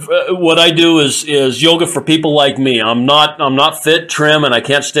for what I do is yoga for people like me. I'm not fit, trim, and I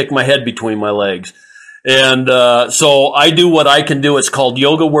can't stick my head between my legs. And so I do what I can do. It's called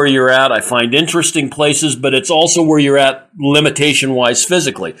Yoga Where You're At. I find interesting places, but it's also where you're at limitation-wise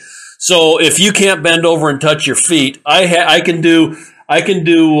physically. So if you can't bend over and touch your feet, I can do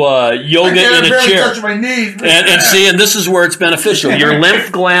yoga in a chair. Touch my knees. And this is where it's beneficial. Your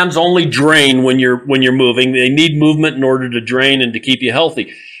lymph glands only drain when you're moving. They need movement in order to drain and to keep you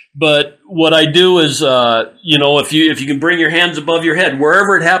healthy. But what I do is, if you can bring your hands above your head,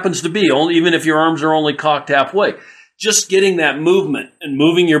 wherever it happens to be, even if your arms are only cocked halfway, just getting that movement and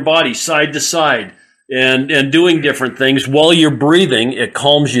moving your body side to side and doing different things while you're breathing, it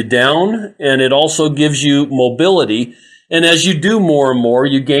calms you down and it also gives you mobility. And as you do more and more,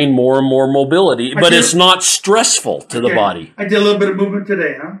 you gain more and more mobility. But it's not stressful to the body. I did a little bit of movement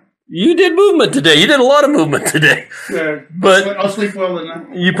today, huh? You did movement today. You did a lot of movement today. But I'll sleep well tonight.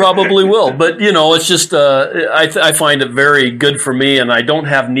 You probably will. But, it's just, I find it very good for me. And I don't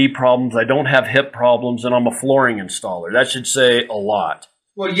have knee problems. I don't have hip problems. And I'm a flooring installer. That should say a lot.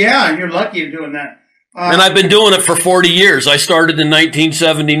 Well, yeah, you're lucky you're doing that. And I've been doing it for 40 years. I started in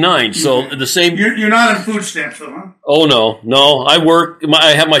 1979. So the same. You're not on food stamps, though, huh? Oh, no. I work.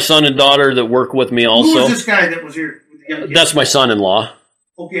 I have my son and daughter that work with me also. Who was this guy that was here? That's my son-in-law.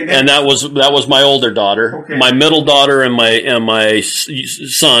 Okay. And that was my older daughter. Okay. My middle daughter and my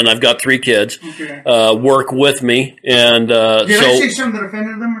son, I've got 3 kids, work with me. And Did I say something that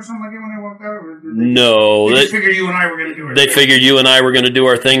offended them or something like that when they walked out? No. They figured you and I were going to do our thing. They figured you and I were going to do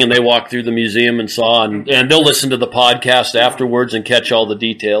our thing, and they walked through the museum and saw, and they'll listen to the podcast afterwards and catch all the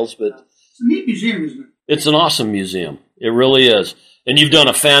details. But it's a neat museum, isn't it? It's an awesome museum. It really is. And you've done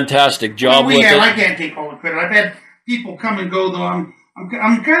a fantastic job with it. I can't take all the credit. I've had people come and go, though.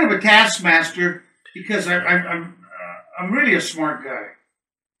 I'm kind of a taskmaster because I'm really a smart guy,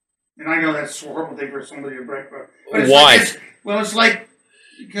 and I know that's a horrible thing for somebody to brag about. Why? It's like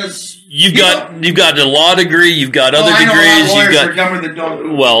because you've got a law degree, you've got other degrees, you've got dumber than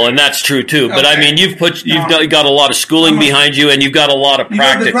dog. Well, and that's true too. But I mean, you've got a lot of schooling behind you, and you've got a lot of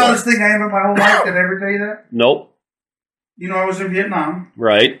practical. You know the proudest thing I ever my whole life. Did I ever tell you that? Nope. I was in Vietnam.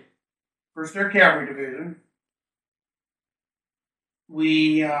 Right. 1st Air Cavalry Division.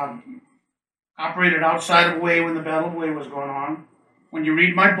 We operated outside of Hue when the Battle of Hue was going on. When you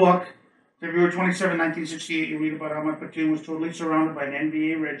read my book, February 27, 1968, you read about how my platoon was totally surrounded by an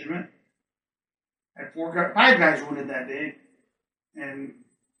NVA regiment. Had 5 guys wounded that day, and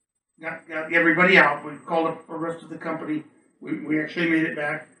got everybody out. We called up the rest of the company. We actually made it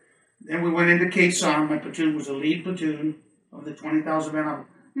back. Then we went into Khe Sanh. My platoon was the lead platoon of the 20,000 men.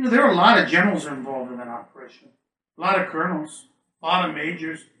 There were a lot of generals involved in that operation. A lot of colonels. A lot of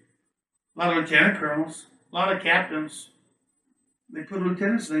majors, a lot of lieutenant colonels, a lot of captains. They put a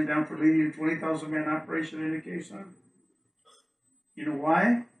lieutenant's name down for leading a 20,000 man operation in Khe Sanh. You know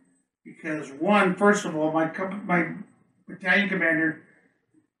why? Because first of all, my battalion commander,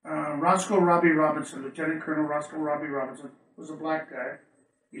 Roscoe Robbie Robinson, Lieutenant Colonel Roscoe Robbie Robinson, was a black guy.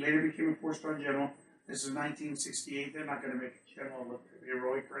 He later became a 4-star general. This is 1968. They're not going to make a general look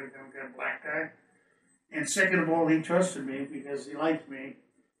heroic or anything like that, black guy. And second of all, he trusted me because he liked me,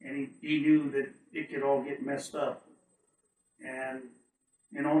 and he knew that it could all get messed up. And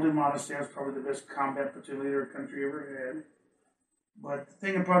in all due modesty, I was probably the best combat platoon leader the country ever had. But the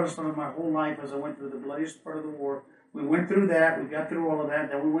thing that brought us on my whole life as I went through the bloodiest part of the war, we went through that, we got through all of that,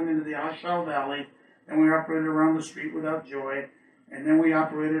 then we went into the Ashal Valley, then we operated around the street without Joy, and then we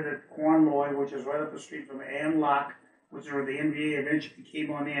operated at Quan Loy, which is right up the street from An Lac, which is where the NVA eventually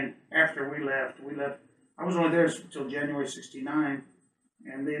came on in after we left. I was only there until January 69,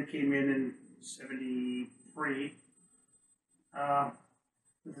 and they came in 73. But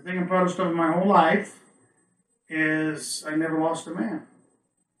the thing I'm proudest of in my whole life is I never lost a man.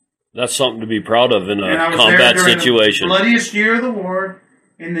 That's something to be proud of in a And I was combat there during situation. the bloodiest year of the war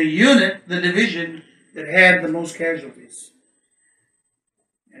in the unit, the division that had the most casualties.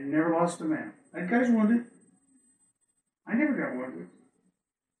 And never lost a man. That guy's wounded. I never got wounded.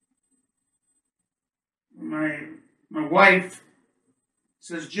 My wife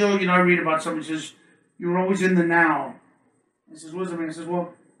says, Jill, I read about somebody says, you were always in the now. I says, what does that mean? I said,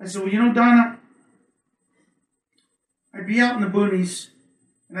 well, Donna, I'd be out in the boonies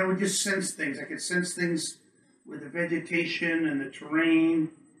and I would just sense things. I could sense things with the vegetation and the terrain,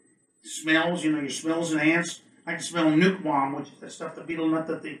 smells, your smells enhanced. I could smell nuke bomb, which is the stuff, the beetle nut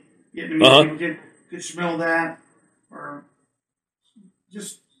that the Vietnamese people did. Could smell that, or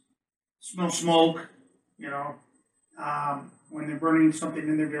just smell smoke, when they're burning something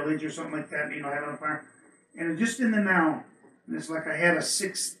in their village or something like that, having a fire. And just in the now, and it's like I had a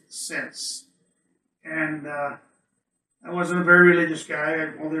sixth sense. And I wasn't a very religious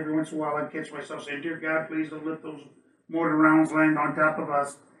guy. Although every once in a while I'd catch myself saying, dear God, please don't let those mortar rounds land on top of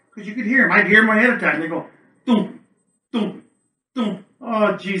us. Because you could hear them. I'd hear them ahead of time. They go, thump, thump, thump.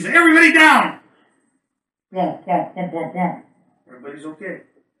 Oh, Jesus. Everybody down. Womp, womp, womp, womp, womp. Everybody's okay.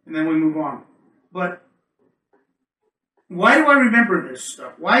 And then we move on. But why do I remember this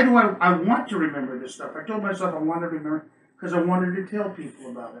stuff? Why do I want to remember this stuff? I told myself I wanted to remember because I wanted to tell people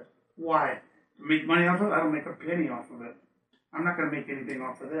about it. Why? To make money off of it? I don't make a penny off of it. I'm not going to make anything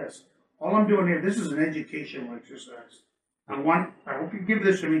off of this. All I'm doing here, this is an educational exercise. I hope you give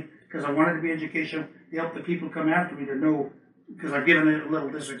this to me because I want it to be educational to help the people come after me to know, because I've given it a little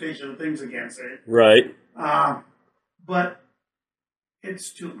dissertation of things against it. Right. But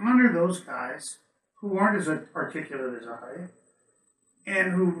it's to honor those guys who aren't as articulate as I,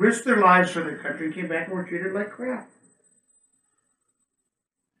 and who risked their lives for their country and came back and were treated like crap.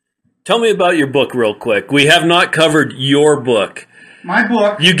 Tell me about your book real quick. We have not covered your book. My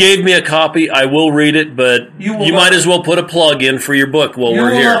book. You gave me a copy. I will read it, but you might as well put a plug in for your book while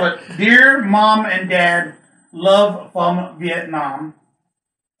we're here. Love it. Dear Mom and Dad, Love from Vietnam.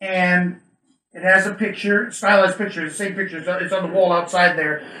 And it has a picture, stylized picture, the same picture. It's on the wall outside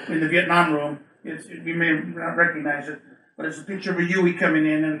there in the Vietnam room. You may not recognize it, but it's a picture of a Huey coming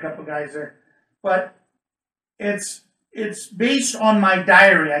in and a couple guys there. But it's based on my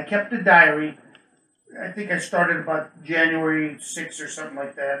diary. I kept a diary. I think I started about January 6th or something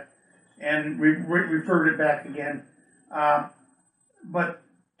like that, and referred it back again. But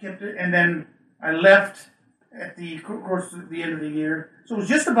kept it, and then I left at the course of the end of the year. So it was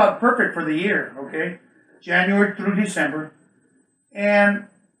just about perfect for the year, okay? January through December. And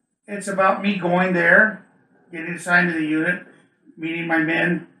it's about me going there, getting assigned to the unit, meeting my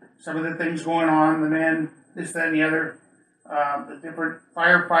men, some of the things going on, the men, this, that, and the other, the different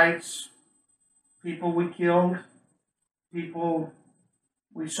firefights, people we killed, people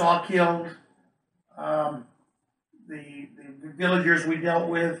we saw killed, the villagers we dealt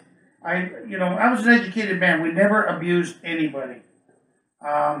with. I was an educated man. We never abused anybody.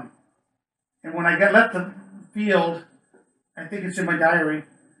 And when I left the field, I think it's in my diary,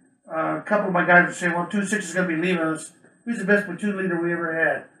 a couple of my guys were saying, well, 2-6 is going to be leaving us. Who's the best platoon leader we ever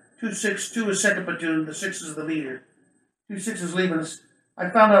had? 2-6, is second platoon, the 6 is the leader. 2-6 is leaving us. I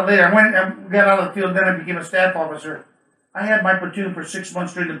found out later. I got out of the field, then I became a staff officer. I had my platoon for 6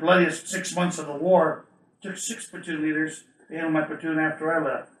 months during the bloodiest 6 months of the war. Took 6 platoon leaders to handle my platoon after I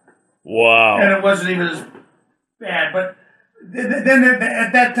left. Wow. And it wasn't even as bad. But then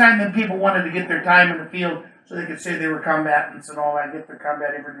at that time, then people wanted to get their time in the field so they could say they were combatants and all that, get their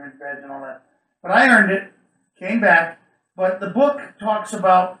combat infantry badge and all that. But I earned it, came back. But the book talks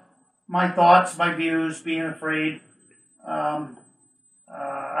about my thoughts, my views, being afraid.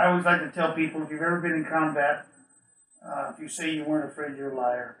 I always like to tell people, if you've ever been in combat, if you say you weren't afraid, you're a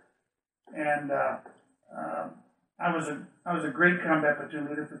liar. And I was a great combat platoon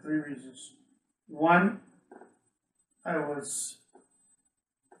leader for 3 reasons. 1, I was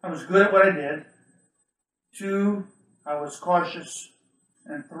good at what I did. 2, I was cautious.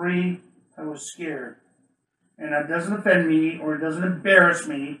 And 3, I was scared. And it doesn't offend me or it doesn't embarrass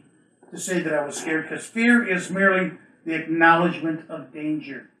me to say that I was scared, because fear is merely the acknowledgement of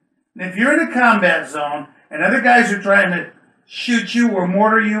danger. And if you're in a combat zone and other guys are trying to shoot you or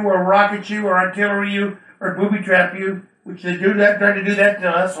mortar you or rocket you or artillery you or booby trap you, which they do that, try to do that to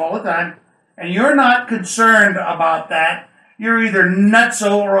us all the time, and you're not concerned about that, you're either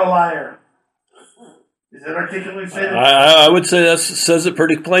nutso or a liar. Is that articulately said? I would say that says it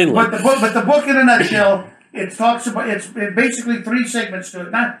pretty plainly. But the book in a nutshell, it talks about, it's basically 3 segments to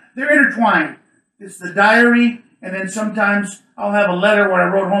it. They're intertwined. It's the diary, and then sometimes I'll have a letter where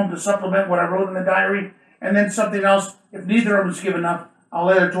I wrote home to supplement what I wrote in the diary, And then something else, if neither of them is given up, I'll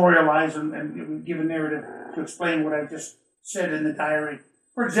editorialize and give a narrative to explain what I just said in the diary.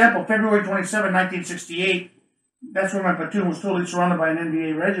 For example, February 27, 1968, that's when my platoon was totally surrounded by an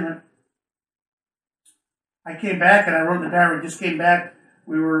NVA regiment. I came back and I wrote in the diary, just came back.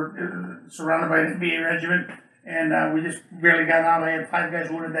 We were surrounded by an NVA regiment, and we just barely got out. I had 5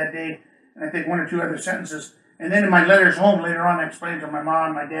 guys wounded that day, and I think 1 or 2 other sentences. And then in my letters home later on, I explained to my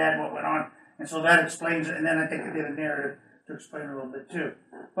mom, my dad, what went on. And so that explains it. And then I think I did a narrative to explain a little bit too.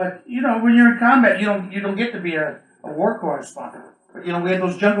 But, you know, when you're in combat, you don't get to be a war correspondent. But, you know, we had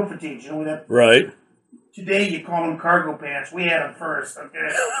those jungle fatigues. You know, that, Right. Today you call them cargo pants. We had them first, okay?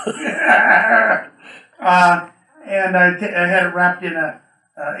 And I had it wrapped in a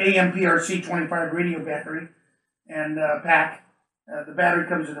AMPRC 25 radio battery and pack. The battery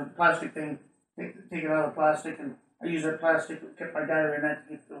comes in a plastic thing. Take it out of the plastic, and I use that plastic, kept my diary in that to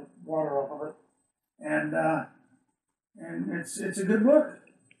keep the water off of it. And it's a good book.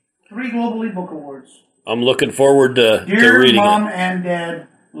 3 Global eBook Awards. I'm looking forward to Dear reading Mom it. and Dad,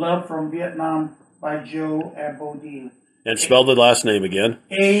 Love from Vietnam by Joe Abodee. And spell the last name again.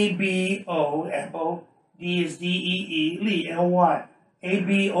 A-B-O, Abo, D is D-E-E, Lee, L-Y.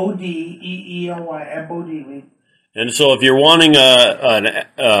 A-B-O-D-E-E-L-Y, Abodee, Lee. And so if you're wanting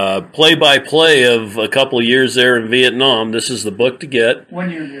a play-by-play of a couple of years there in Vietnam, this is the book to get. 1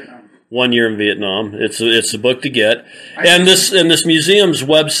 year in Vietnam. 1 year in Vietnam. It's the book to get. And this museum's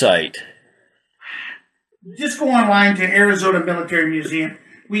website. Just go online to Arizona Military Museum.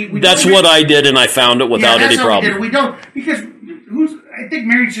 That's what I did, and I found it without any problem. We don't, because I think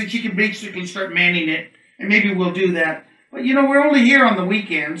Mary said she can basically start manning it, and maybe we'll do that. But, you know, we're only here on the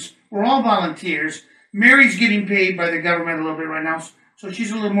weekends. We're all volunteers. Mary's getting paid by the government a little bit right now, so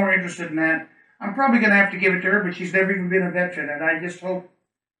she's a little more interested in that. I'm probably going to have to give it to her, but she's never even been a veteran, and I just hope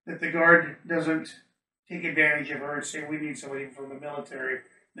that the Guard doesn't take advantage of her and say, we need somebody from the military.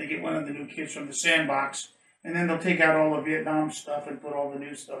 They get one of the new kids from the sandbox, and then they'll take out all the Vietnam stuff and put all the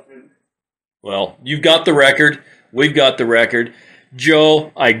new stuff in. Well, you've got the record. We've got the record.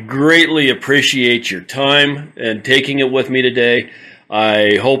 Joe, I greatly appreciate your time and taking it with me today.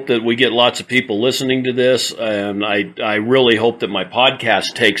 I hope that we get lots of people listening to this, and I really hope that my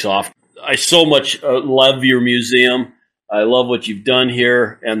podcast takes off. I so much love your museum. I love what you've done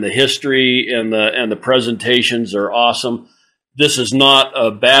here, and the history and the presentations are awesome. This is not a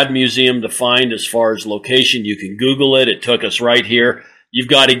bad museum to find as far as location. You can Google it. It took us right here. You've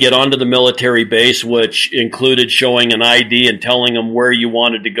got to get onto the military base, which included showing an ID and telling them where you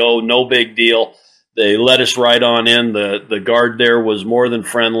wanted to go. No big deal. They let us right on in. The guard there was more than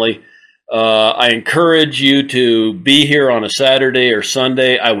friendly. I encourage you to be here on a Saturday or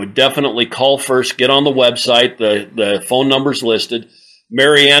Sunday. I would definitely call first. Get on the website. The phone number's listed.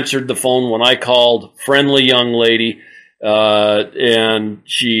 Mary answered the phone when I called. Friendly young lady. And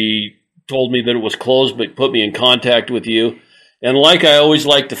she told me that it was closed, but put me in contact with you. And like I always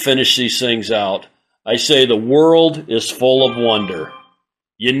like to finish these things out, I say the world is full of wonder.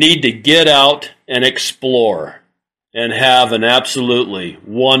 You need to get out and explore and have an absolutely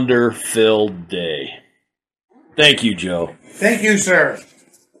wonder-filled day. Thank you, Joe. Thank you, sir.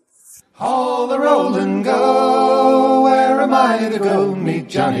 All the roll and go, where am I to go? Meet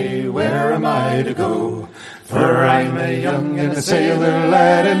Johnny, where am I to go? For I'm a young and a sailor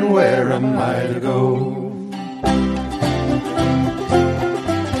lad, and where am I to go?